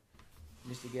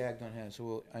 Mr. Gagnon has,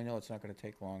 so I know it's not gonna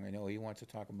take long. I know he wants to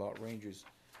talk about rangers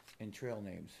and trail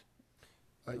names.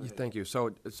 Thank you.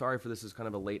 So, sorry for this is kind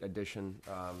of a late addition.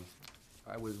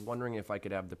 I was wondering if I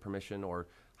could have the permission or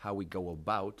how we go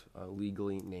about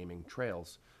legally naming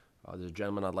trails. There's a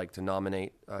gentleman I'd like to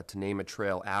nominate to name a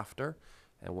trail after,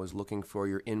 and was looking for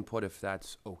your input if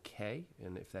that's okay,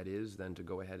 and if that is, then to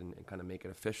go ahead and kind of make it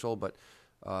official. But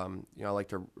I'd like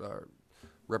to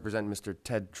represent Mr.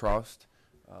 Ted Trost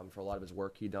for a lot of his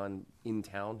work he done in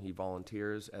town. He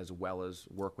volunteers as well as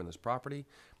work with his property.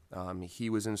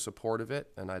 He was in support of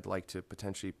it, and I'd like to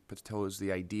potentially propose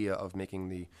the idea of making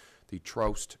the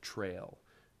Trost Trail,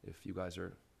 if you guys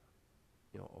are,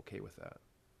 okay with that.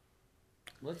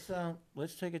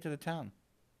 Let's take it to the town.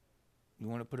 You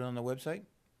wanna put it on the website?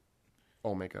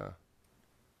 Oh, make a,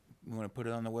 You wanna put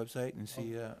it on the website and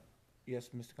see, yes,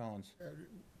 Mr. Collins?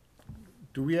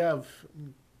 Do we have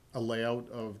a layout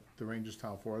of the Rangers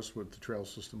Town Forest with the trail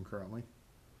system currently?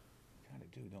 Kinda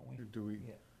do, don't we? Do we,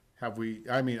 Yeah. have we,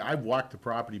 I mean, I've walked the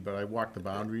property, but I walked the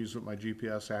boundaries with my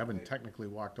GPS. I haven't technically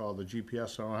walked all the GPS,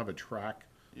 so I don't have a track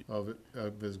of it,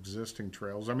 of the existing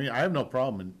trails. I mean, I have no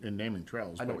problem in naming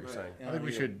trails, I know but what you're saying. I think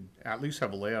we should at least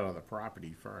have a layout of the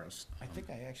property first. I think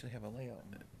I actually have a layout.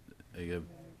 Yeah,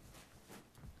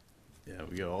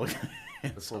 we got all.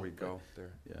 Before we go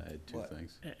there. Yeah, I had two What?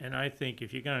 things. And I think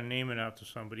if you're gonna name it after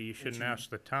somebody, you shouldn't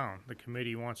ask the town. The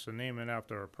committee wants to name it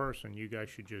after a person, you guys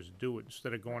should just do it,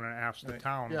 instead of going and ask the Right.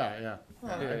 town. Yeah.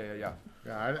 Yeah.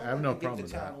 Yeah, I have no problem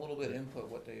with Give the town that. a little bit of input,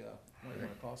 what they wanna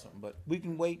call something, but we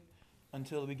can wait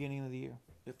until the beginning of the year,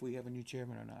 if we have a new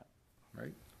chairman or not,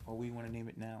 Right? or we wanna name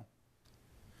it now.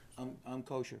 I'm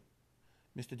kosher.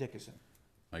 Mr. Dickerson.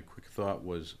 My quick thought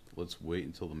was, let's wait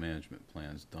until the management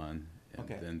plan's done, and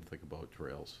Okay. then think about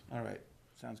trails. All right,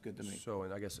 sounds good to me. So,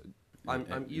 and I guess,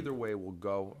 I'm either way will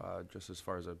go, just as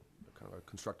far as a kind of a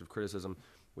constructive criticism.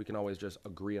 We can always just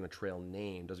agree on a trail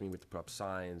name, doesn't mean we have to put up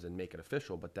signs and make it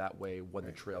official, but that way, when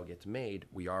the trail gets made,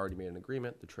 we already made an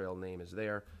agreement, the trail name is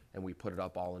there, and we put it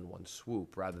up all in one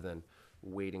swoop, rather than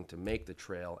waiting to make the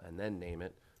trail and then name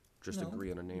it, just No, agree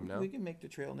on a name now. We can make the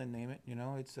trail and then name it,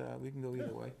 it's, we can go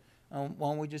either way. why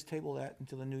don't we just table that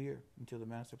until the new year, until the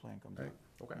master plan comes out? Right.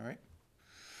 Okay. All right?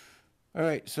 All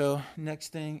right, so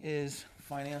next thing is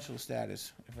financial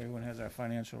status. If everyone has our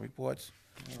financial reports.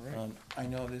 All right. I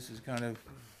know this is kind of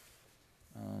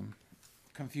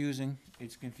confusing.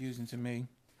 It's confusing to me.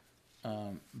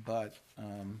 But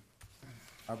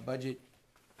our budget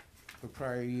for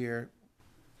prior year,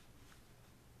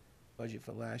 budget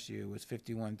for last year was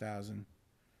 51,000.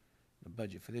 The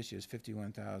budget for this year is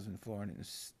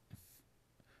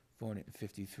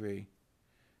 51,453.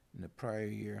 And the prior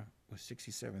year was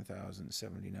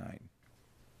 67,079.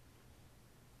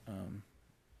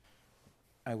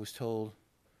 I was told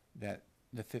that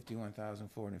the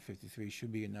 51,453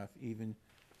 should be enough even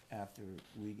after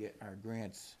we get our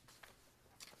grants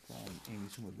from Amy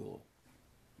Sumagul.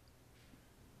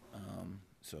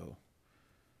 So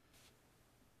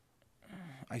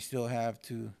I still have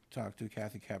to talk to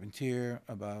Kathy Carpentier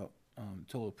about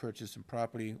total purchase and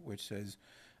property, which says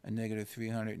a negative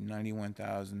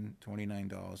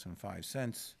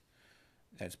 $391,029.05.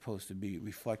 That's supposed to be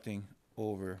reflecting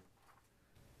over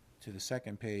to the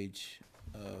second page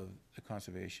of the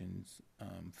conservation's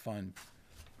fund,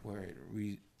 where it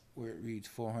reads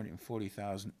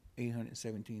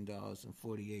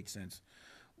 $440,817.48,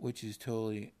 which is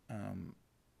totally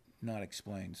not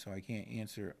explained. So I can't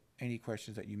answer any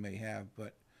questions that you may have,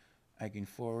 but I can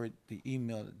forward the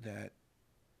email that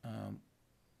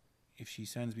if she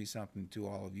sends me something to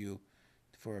all of you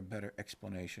for a better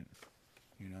explanation,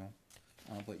 you know.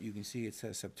 But you can see it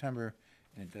says September,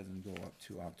 and it doesn't go up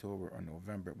to October or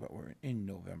November, but we're in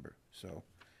November. So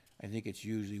I think it's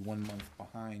usually 1 month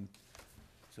behind.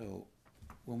 So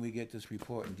when we get this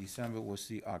report in December, we'll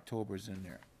see October's in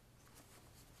there.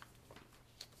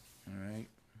 All right,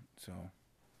 so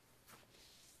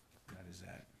that is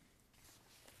that.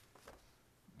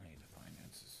 I need the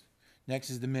finances. Next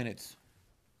is the minutes.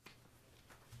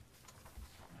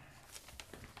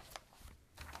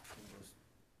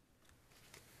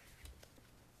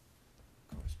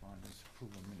 Correspondence,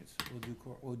 approval of minutes.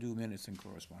 We'll do minutes and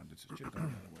correspondence. It should go the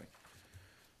other way.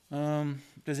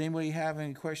 Does anybody have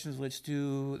any questions? Let's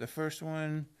do the first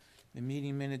one, the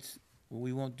meeting minutes.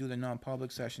 We won't do the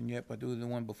non-public session yet, but do the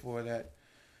one before that.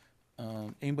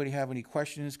 Anybody have any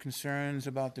questions, concerns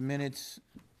about the minutes?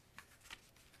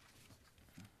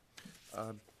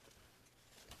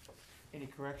 Any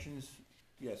corrections?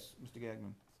 Yes, Mr.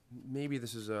 Gagnon. Maybe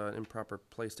this is an improper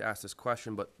place to ask this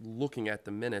question, but looking at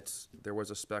the minutes, there was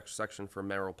a section for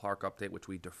Merrill Park update, which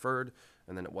we deferred,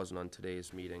 and then it wasn't on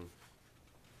today's meeting.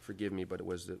 Forgive me, but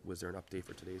was there an update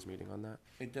for today's meeting on that?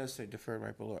 It does say deferred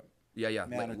right below it. Yeah.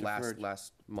 Matter deferred.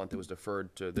 Last month it was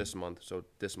deferred to this month, so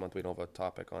this month we don't have a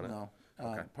topic on it. No,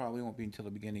 Okay. probably won't be until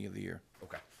the beginning of the year.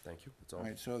 Okay, thank you. That's all. All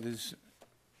right, so there's,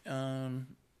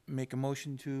 make a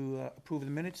motion to approve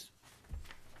the minutes.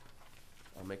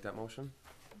 I'll make that motion.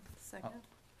 Second?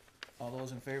 All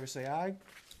those in favor say aye.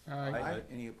 Aye.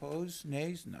 Any opposed?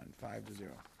 Nays? None. 5-0.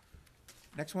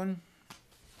 Next one.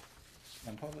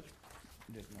 Non-public.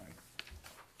 There's my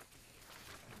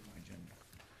agenda.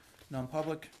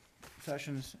 Non-public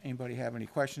sessions. Anybody have any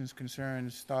questions,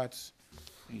 concerns, thoughts?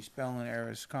 Any spelling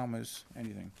errors, commas,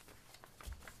 anything?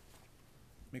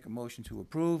 Make a motion to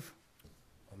approve.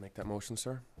 I'll make that motion,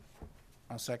 sir.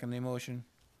 I'll second the motion.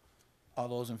 All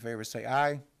those in favor say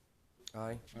aye.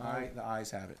 Aye. Aye. The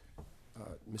ayes have it. Go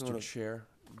Mr. to- Chair,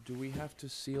 do we have to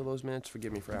seal those minutes?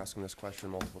 Forgive me for asking this question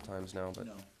multiple times now, but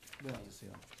No, we don't have to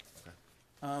seal. Okay.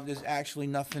 There's actually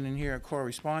nothing in here,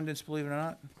 correspondence, believe it or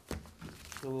not.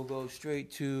 So we'll go straight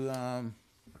to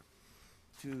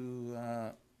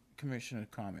commissioner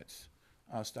comments.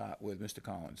 I'll start with Mr.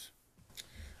 Collins.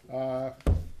 All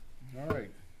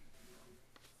right.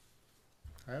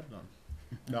 I have none.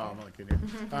 No, I'm only kidding.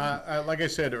 Like I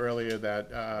said earlier,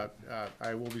 that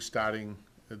I will be starting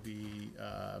the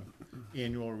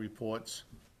annual reports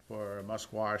for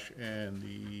Musquash and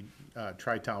the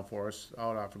Tri-Town Forest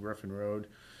out off of Griffin Road.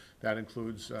 That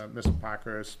includes Mr.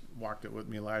 Parkhurst walked it with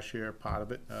me last year, part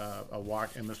of it. A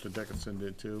walk, and Mr. Dickinson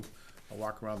did too. I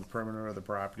walk around the perimeter of the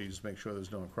properties, make sure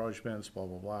there's no encroachments, blah,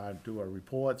 blah, blah. Do our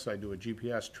reports, I do a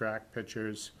GPS track,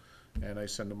 pictures, and I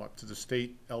send them up to the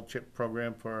state LCHIP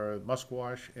program for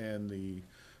Musquash and the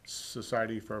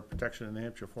Society for Protection of New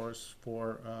Hampshire Forests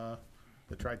for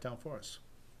the Tri-Town Forest.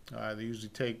 They usually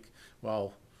take,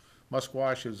 well,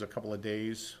 Musquash is a couple of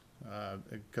days,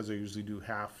 because they usually do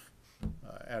half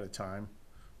at a time.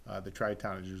 The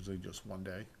Tri-Town is usually just 1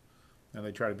 day. And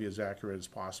they try to be as accurate as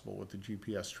possible with the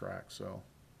GPS track, so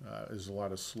there's a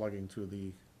lot of slugging through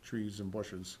the trees and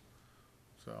bushes.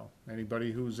 So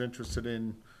anybody who's interested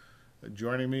in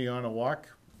joining me on a walk,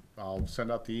 I'll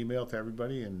send out the email to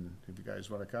everybody, and if you guys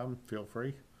wanna come, feel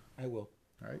free, I will.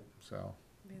 alright, so,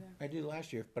 Be there. I did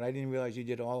last year, but I didn't realize you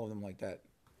did all of them like that.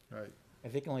 alright. I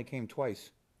think I only came twice.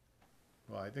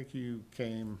 Well, I think you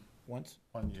came Once?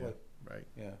 one year, Twice. right?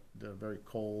 Yeah. They're very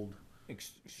cold.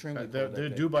 Extremely They're, cold they're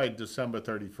that due day. by December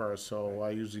 31st, so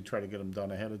I usually try to get them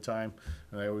done ahead of time,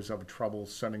 and I always have trouble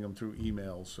sending them through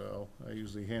email, so I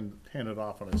usually hand it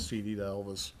off on a CD to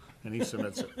Elvis, and he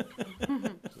submits it.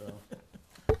 So,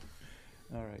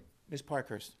 All right. Ms.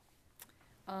 Parkhurst.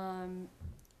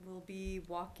 We'll be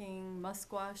walking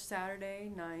Musquash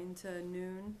Saturday, 9 to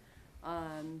noon,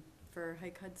 for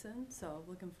Hike Hudson. So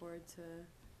looking forward to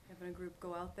having a group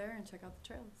go out there and check out the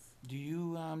trails. Do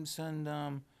you send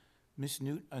Miss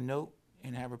Newt a note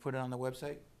and have her put it on the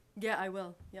website? Yeah, I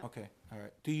will. Yep. Okay, all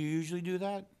right. Do you usually do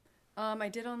that? I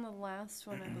did on the last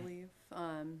one, I believe.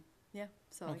 Yeah,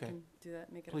 so Okay. I can do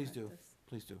that. Make it Please a do. practice.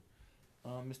 Please do.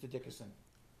 Mr. Dickerson.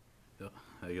 Yeah,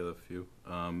 I got a few.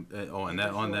 And Keep it on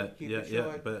short, that, keep yeah, it yeah,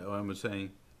 short. but I was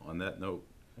saying, on that note,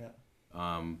 Yeah.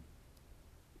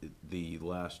 the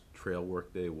last trail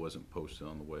work day wasn't posted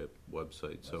on the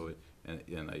website, so it,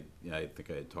 and I think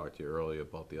I had talked to you earlier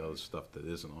about the other stuff that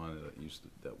isn't on it,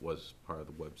 that was part of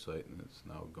the website, and it's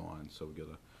now gone, so we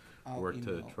gotta I'll work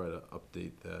to email. try to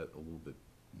update that a little bit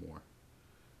more.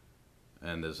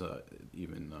 And there's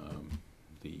even,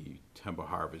 the timber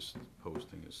harvest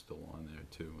posting is still on there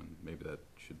too, and maybe that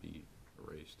should be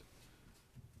erased,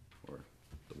 or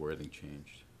the wording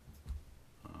changed.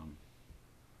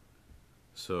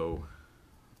 So,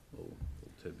 little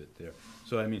tidbit there.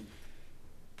 So, I mean,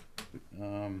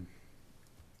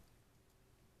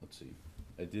 let's see,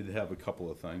 I did have a couple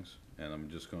of things, and I'm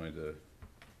just going to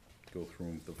go through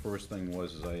them. The first thing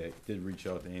was, I did reach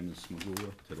out to Amy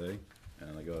Smagula today,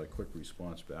 and I got a quick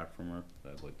response back from her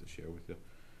that I'd like to share with you.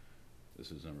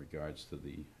 This is in regards to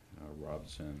the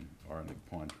Robinson arsenic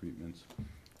pond treatments.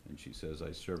 And she says,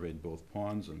 I surveyed both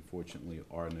ponds. Unfortunately,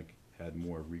 arsenic had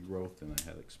more regrowth than I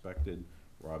had expected.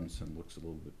 Robinson looks a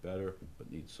little bit better,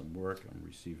 but needs some work. I'm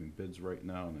receiving bids right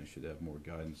now, and I should have more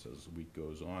guidance as the week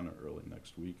goes on, or early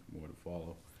next week, more to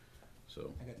follow.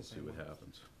 So, I got the we'll see same what one.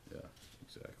 happens. Yeah,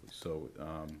 exactly. So,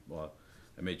 well,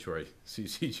 I made sure I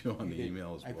CC'd you on You the did.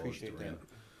 email as I well as appreciate Duran. that.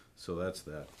 So that's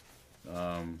that.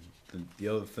 The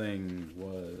other thing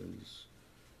was,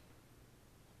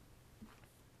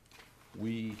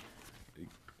 we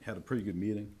had a pretty good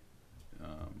meeting,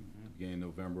 beginning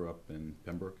of November up in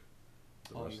Pembroke,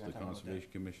 the Oh, rest you're of the gonna talk about that?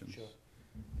 conservation commissions. Sure.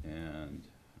 And,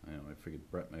 I figured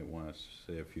Brett might want to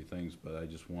say a few things, but I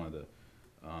just wanted to,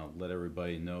 let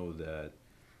everybody know that,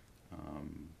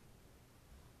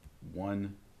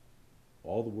 one,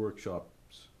 all the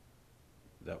workshops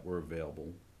that were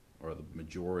available, or the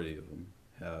majority of them,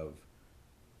 have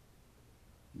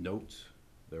notes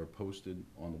that are posted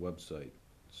on the website.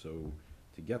 So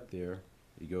to get there,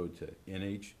 you go to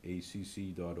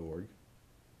nhacc.org,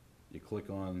 you click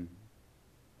on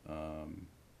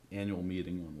annual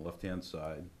meeting on the left-hand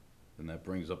side, and that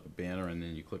brings up a banner, and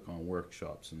then you click on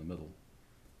workshops in the middle.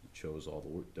 It shows all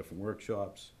the different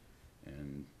workshops,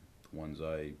 and the ones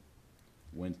I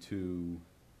went to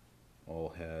all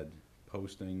had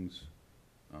postings.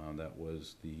 That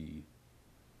was the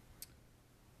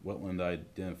wetland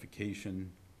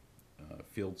identification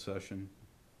field session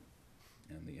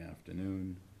in the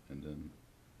afternoon, and then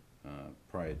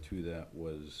prior to that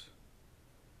was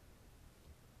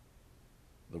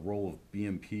the role of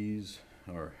BMPs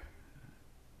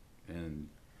and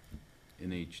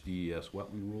NHDES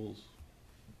wetland rules.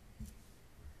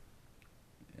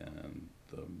 And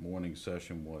the morning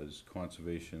session was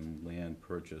conservation land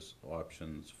purchase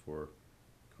options for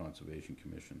conservation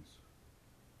commissions.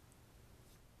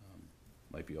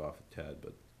 Might be off a tad,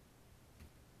 but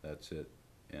that's it.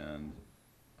 And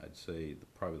I'd say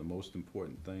probably the most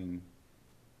important thing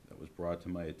that was brought to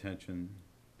my attention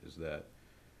is that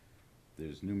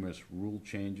there's numerous rule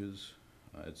changes.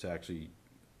 It's actually,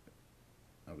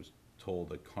 I was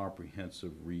told, a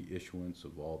comprehensive reissuance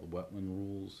of all the wetland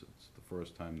rules. It's the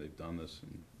first time they've done this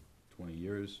in 20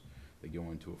 years. They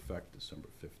go into effect December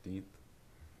 15th.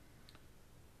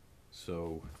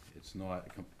 So it's not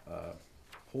a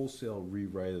wholesale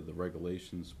rewrite of the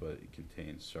regulations, but it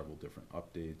contains several different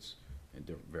updates in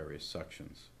different various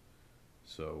sections.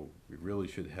 So we really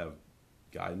should have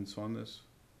guidance on this.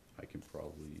 I can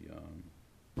probably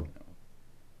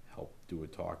help do a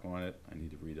talk on it. I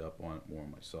need to read up on it more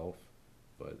myself,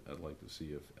 but I'd like to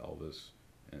see if Elvis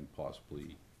and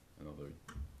possibly another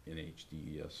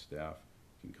NHDES staff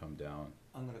can come down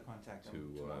I'm gonna contact them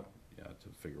to, tomorrow. to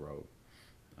figure out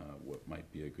what might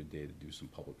be a good day to do some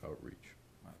public outreach.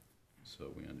 Right.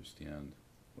 So we understand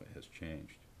what has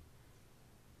changed.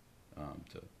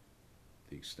 to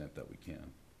the extent that we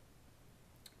can.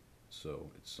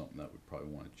 So it's something that we probably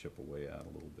want to chip away at a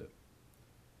little bit.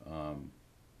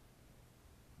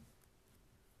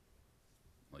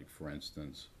 Like for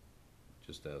instance,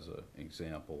 just as an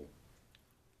example,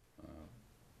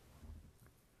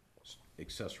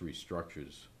 accessory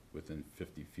structures within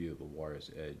 50 feet of the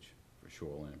water's edge for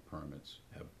shoreline permits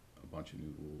have a bunch of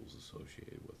new rules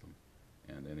associated with them.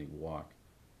 And any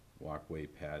walkway,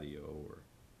 patio, or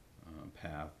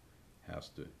path has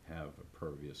to have a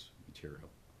pervious material.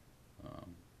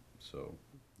 So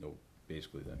no,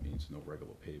 basically that means no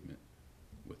regular pavement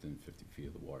within 50 feet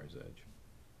of the water's edge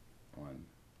on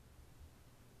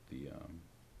the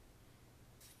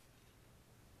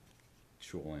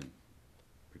shoreline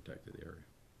protected area.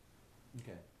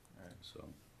 Okay, all right. So,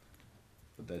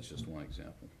 but that's just one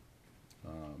example.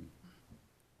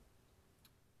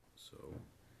 So,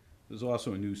 there's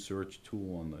also a new search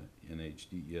tool on the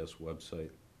NHDES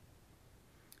website.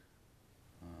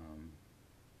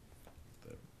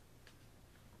 That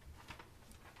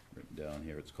written down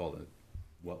here, it's called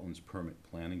a Wetlands Permit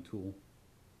Planning Tool.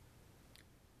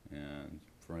 And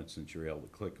for instance, you're able to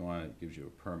click on it, it gives you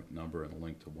a permit number and a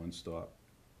link to One Stop.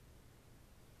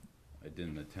 I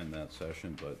didn't attend that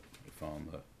session, but I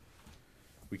found that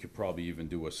we could probably even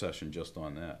do a session just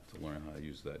on that to learn how to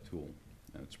use that tool.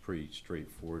 And it's pretty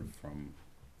straightforward from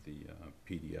the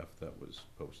PDF that was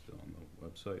posted on the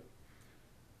website.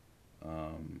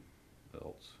 What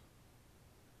else?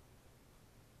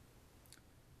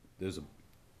 There's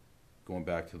going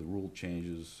back to the rule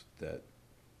changes, that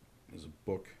there's a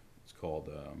book, it's called,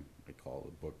 I call it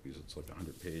a book because it's like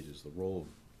 100 pages, The Role of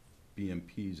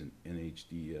BMPs and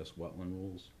NHDES Wetland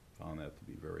Rules. Found that to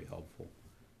be very helpful.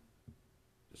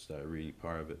 Just started reading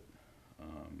part of it.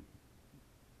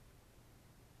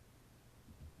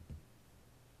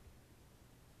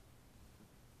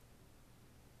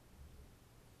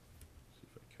 See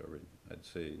if I covered, I'd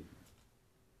say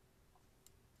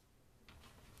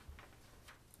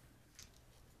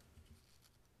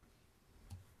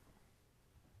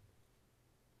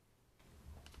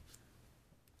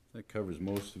that covers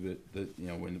most of it. That, you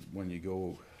know, when you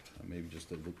go, maybe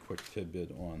just a little quick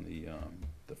tidbit on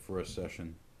the first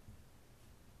session.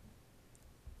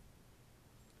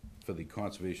 For the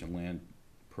conservation land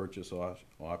purchase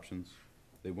options,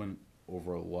 they went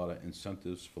over a lot of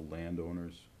incentives for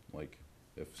landowners, like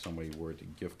if somebody were to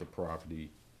gift the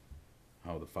property,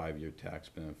 how the 5-year tax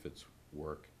benefits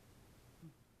work.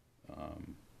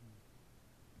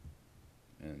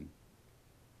 And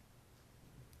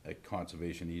a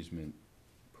conservation easement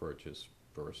purchase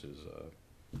versus a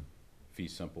fee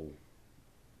simple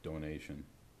donation.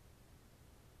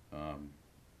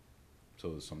 So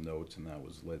there's some notes, and that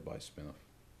was led by Spinoff.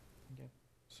 Okay.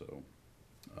 So,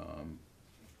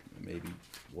 maybe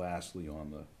lastly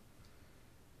on the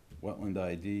wetland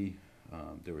ID,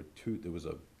 there was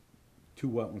two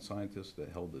wetland scientists that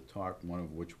held the talk, one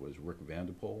of which was Rick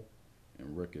Vanderpool,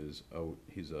 and Rick is out,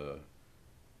 he's a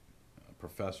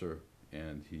professor,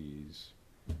 and he's,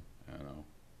 I don't know,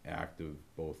 active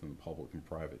both in the public and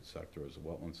private sector as a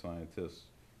wetland scientist.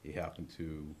 He happened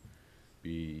to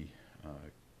be,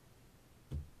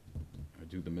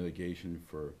 do the mitigation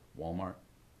for Walmart,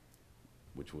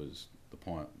 which was the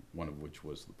pond, one of which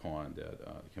was the pond at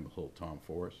Kimball Hill Tom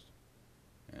Forest.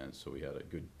 And so we had a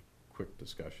good, quick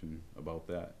discussion about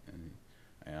that, and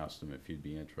I asked him if he'd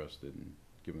be interested in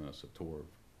giving us a tour of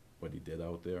what he did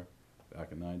out there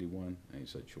back in '91, and he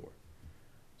said sure.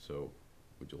 So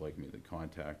would you like me to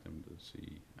contact him to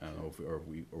see, I don't know if, or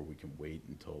we can wait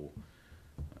until,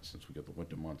 since we got the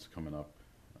winter months coming up,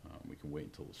 we can wait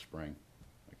until the spring.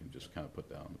 I can just kind of put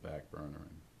that on the back burner,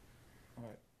 and All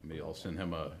right. maybe I'll send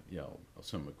him a, I'll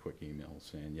send him a quick email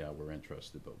saying, yeah, we're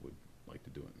interested, but would like to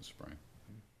do it in the spring.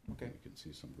 Okay. We can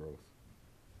see some growth.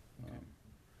 Okay.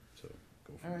 So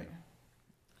go All from right. there.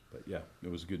 But yeah,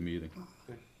 it was a good meeting,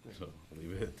 Good, good. so I'll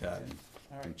leave it at that and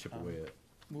All and right. chip away at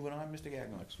Moving on, Mr. the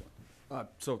Gagnon. next one.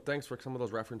 So thanks for some of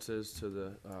those references to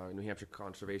the New Hampshire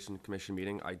Conservation Commission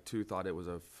meeting. I too thought it was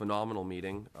a phenomenal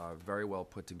meeting, very well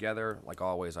put together. Like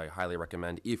always, I highly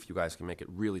recommend, if you guys can make it,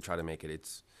 really try to make it.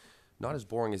 It's not as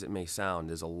boring as it may sound.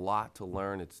 There's a lot to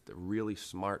learn. It's the really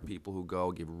smart people who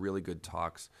go, give really good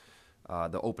talks.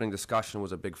 The opening discussion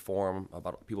was a big forum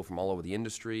about people from all over the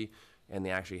industry, and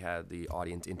they actually had the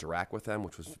audience interact with them,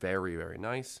 which was very, very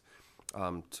nice.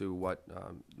 To what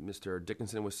Mr.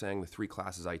 Dickinson was saying, the 3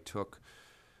 classes I took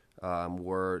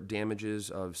were damages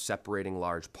of separating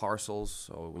large parcels.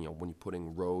 So, you know, when you're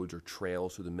putting roads or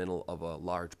trails through the middle of a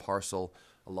large parcel,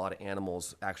 a lot of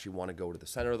animals actually want to go to the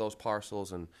center of those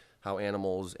parcels, and how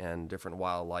animals and different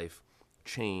wildlife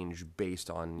change based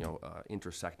on,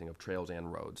 intersecting of trails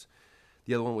and roads.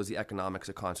 The other one was the economics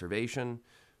of conservation.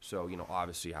 So,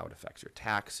 obviously how it affects your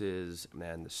taxes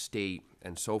and the state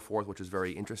and so forth, which is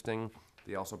very interesting.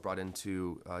 They also brought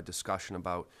into discussion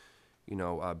about,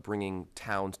 bringing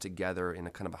towns together in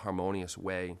a kind of a harmonious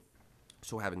way.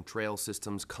 So having trail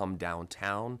systems come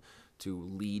downtown to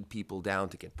lead people down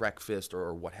to get breakfast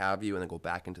or what have you, and then go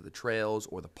back into the trails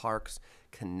or the parks,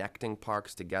 connecting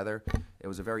parks together. It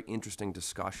was a very interesting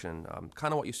discussion,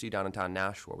 kind of what you see down in town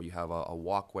Nashua, where you have a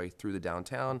walkway through the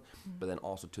downtown, but then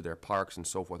also to their parks and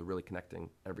so forth, really connecting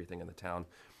everything in the town.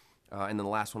 And then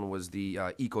the last one was the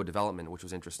eco-development, which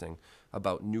was interesting,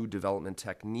 about new development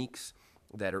techniques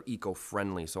that are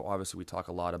eco-friendly. So obviously we talk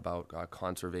a lot about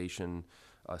conservation,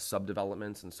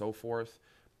 subdevelopments and so forth.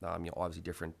 Obviously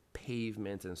different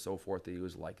pavements and so forth they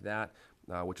use like that,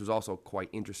 which was also quite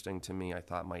interesting to me. I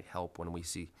thought might help when we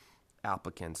see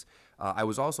applicants. I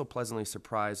was also pleasantly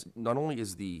surprised, not only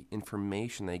is the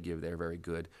information they give there very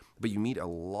good, but you meet a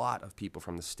lot of people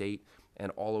from the state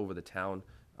and all over the town.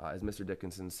 As Mr.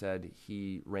 Dickinson said,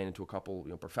 he ran into a couple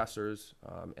professors,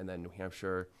 and then the New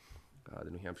Hampshire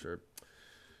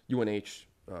UNH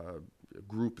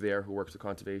group there who works with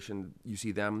conservation. You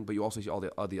see them, but you also see all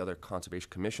the other conservation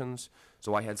commissions.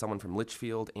 So I had someone from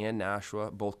Litchfield and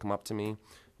Nashua both come up to me.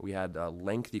 We had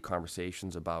lengthy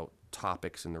conversations about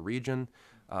topics in the region,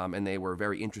 and they were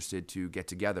very interested to get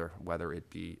together, whether it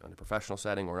be in a professional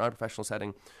setting or not a professional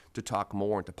setting, to talk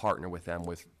more and to partner with them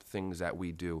with things that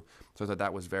we do. So I thought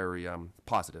that was very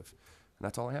positive. And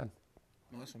that's all I had.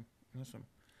 Awesome.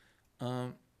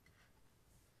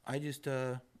 I just,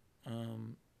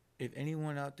 if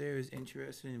anyone out there is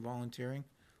interested in volunteering,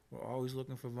 we're always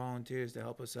looking for volunteers to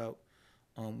help us out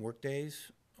on work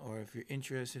days, or if you're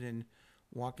interested in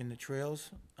walking the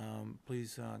trails,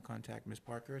 please contact Ms.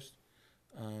 Parkhurst.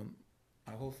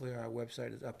 Hopefully our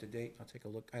website is up to date. I'll take a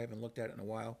look. I haven't looked at it in a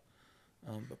while.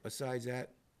 But besides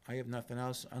that, I have nothing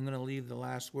else. I'm going to leave the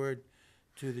last word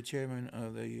to the chairman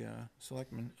of the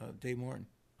selectmen, Dave Morton.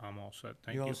 I'm all set,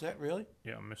 thank you. You all set, really?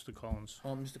 Yeah, Mr. Collins.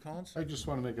 Mr. Collins? I just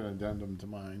want to make an addendum to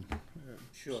mine.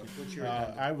 Sure. What's your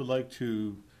addendum? I would like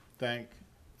to thank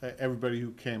everybody who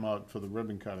came out for the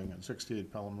ribbon cutting at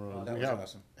 68 Pelham Road. Oh, that We was have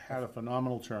awesome. had a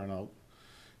phenomenal turnout.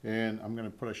 And I'm going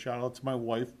to put a shout out to my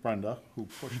wife, Brenda, who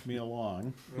pushed me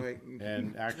along Right.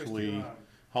 and actually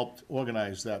helped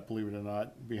organize that, believe it or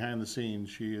not. Behind the scenes,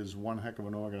 she is one heck of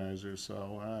an organizer,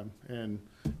 so, and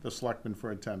the selectmen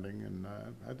for attending, and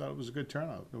I thought it was a good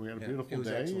turnout. We had a Yeah, beautiful it was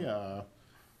day, excellent.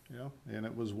 and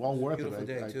it was well worth it. beautiful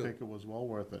day, I too. think it was well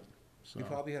worth it, so. We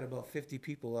probably had about 50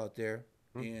 people out there,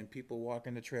 and people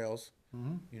walking the trails,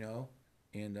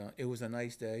 and it was a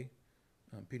nice day.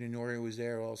 Peter Norrie was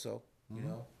there also,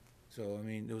 so I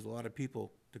mean, there was a lot of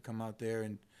people to come out there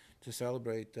and to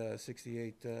celebrate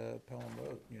 68 Pelham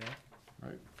Road,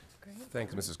 Right. Great.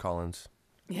 Thanks, Mrs. Collins.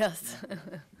 Yes.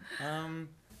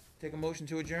 Take a motion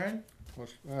to adjourn.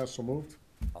 So moved.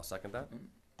 I'll second that.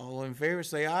 All in favor,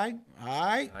 say aye.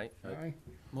 Aye. Aye. Aye.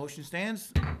 Motion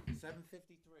stands.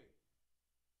 7:52.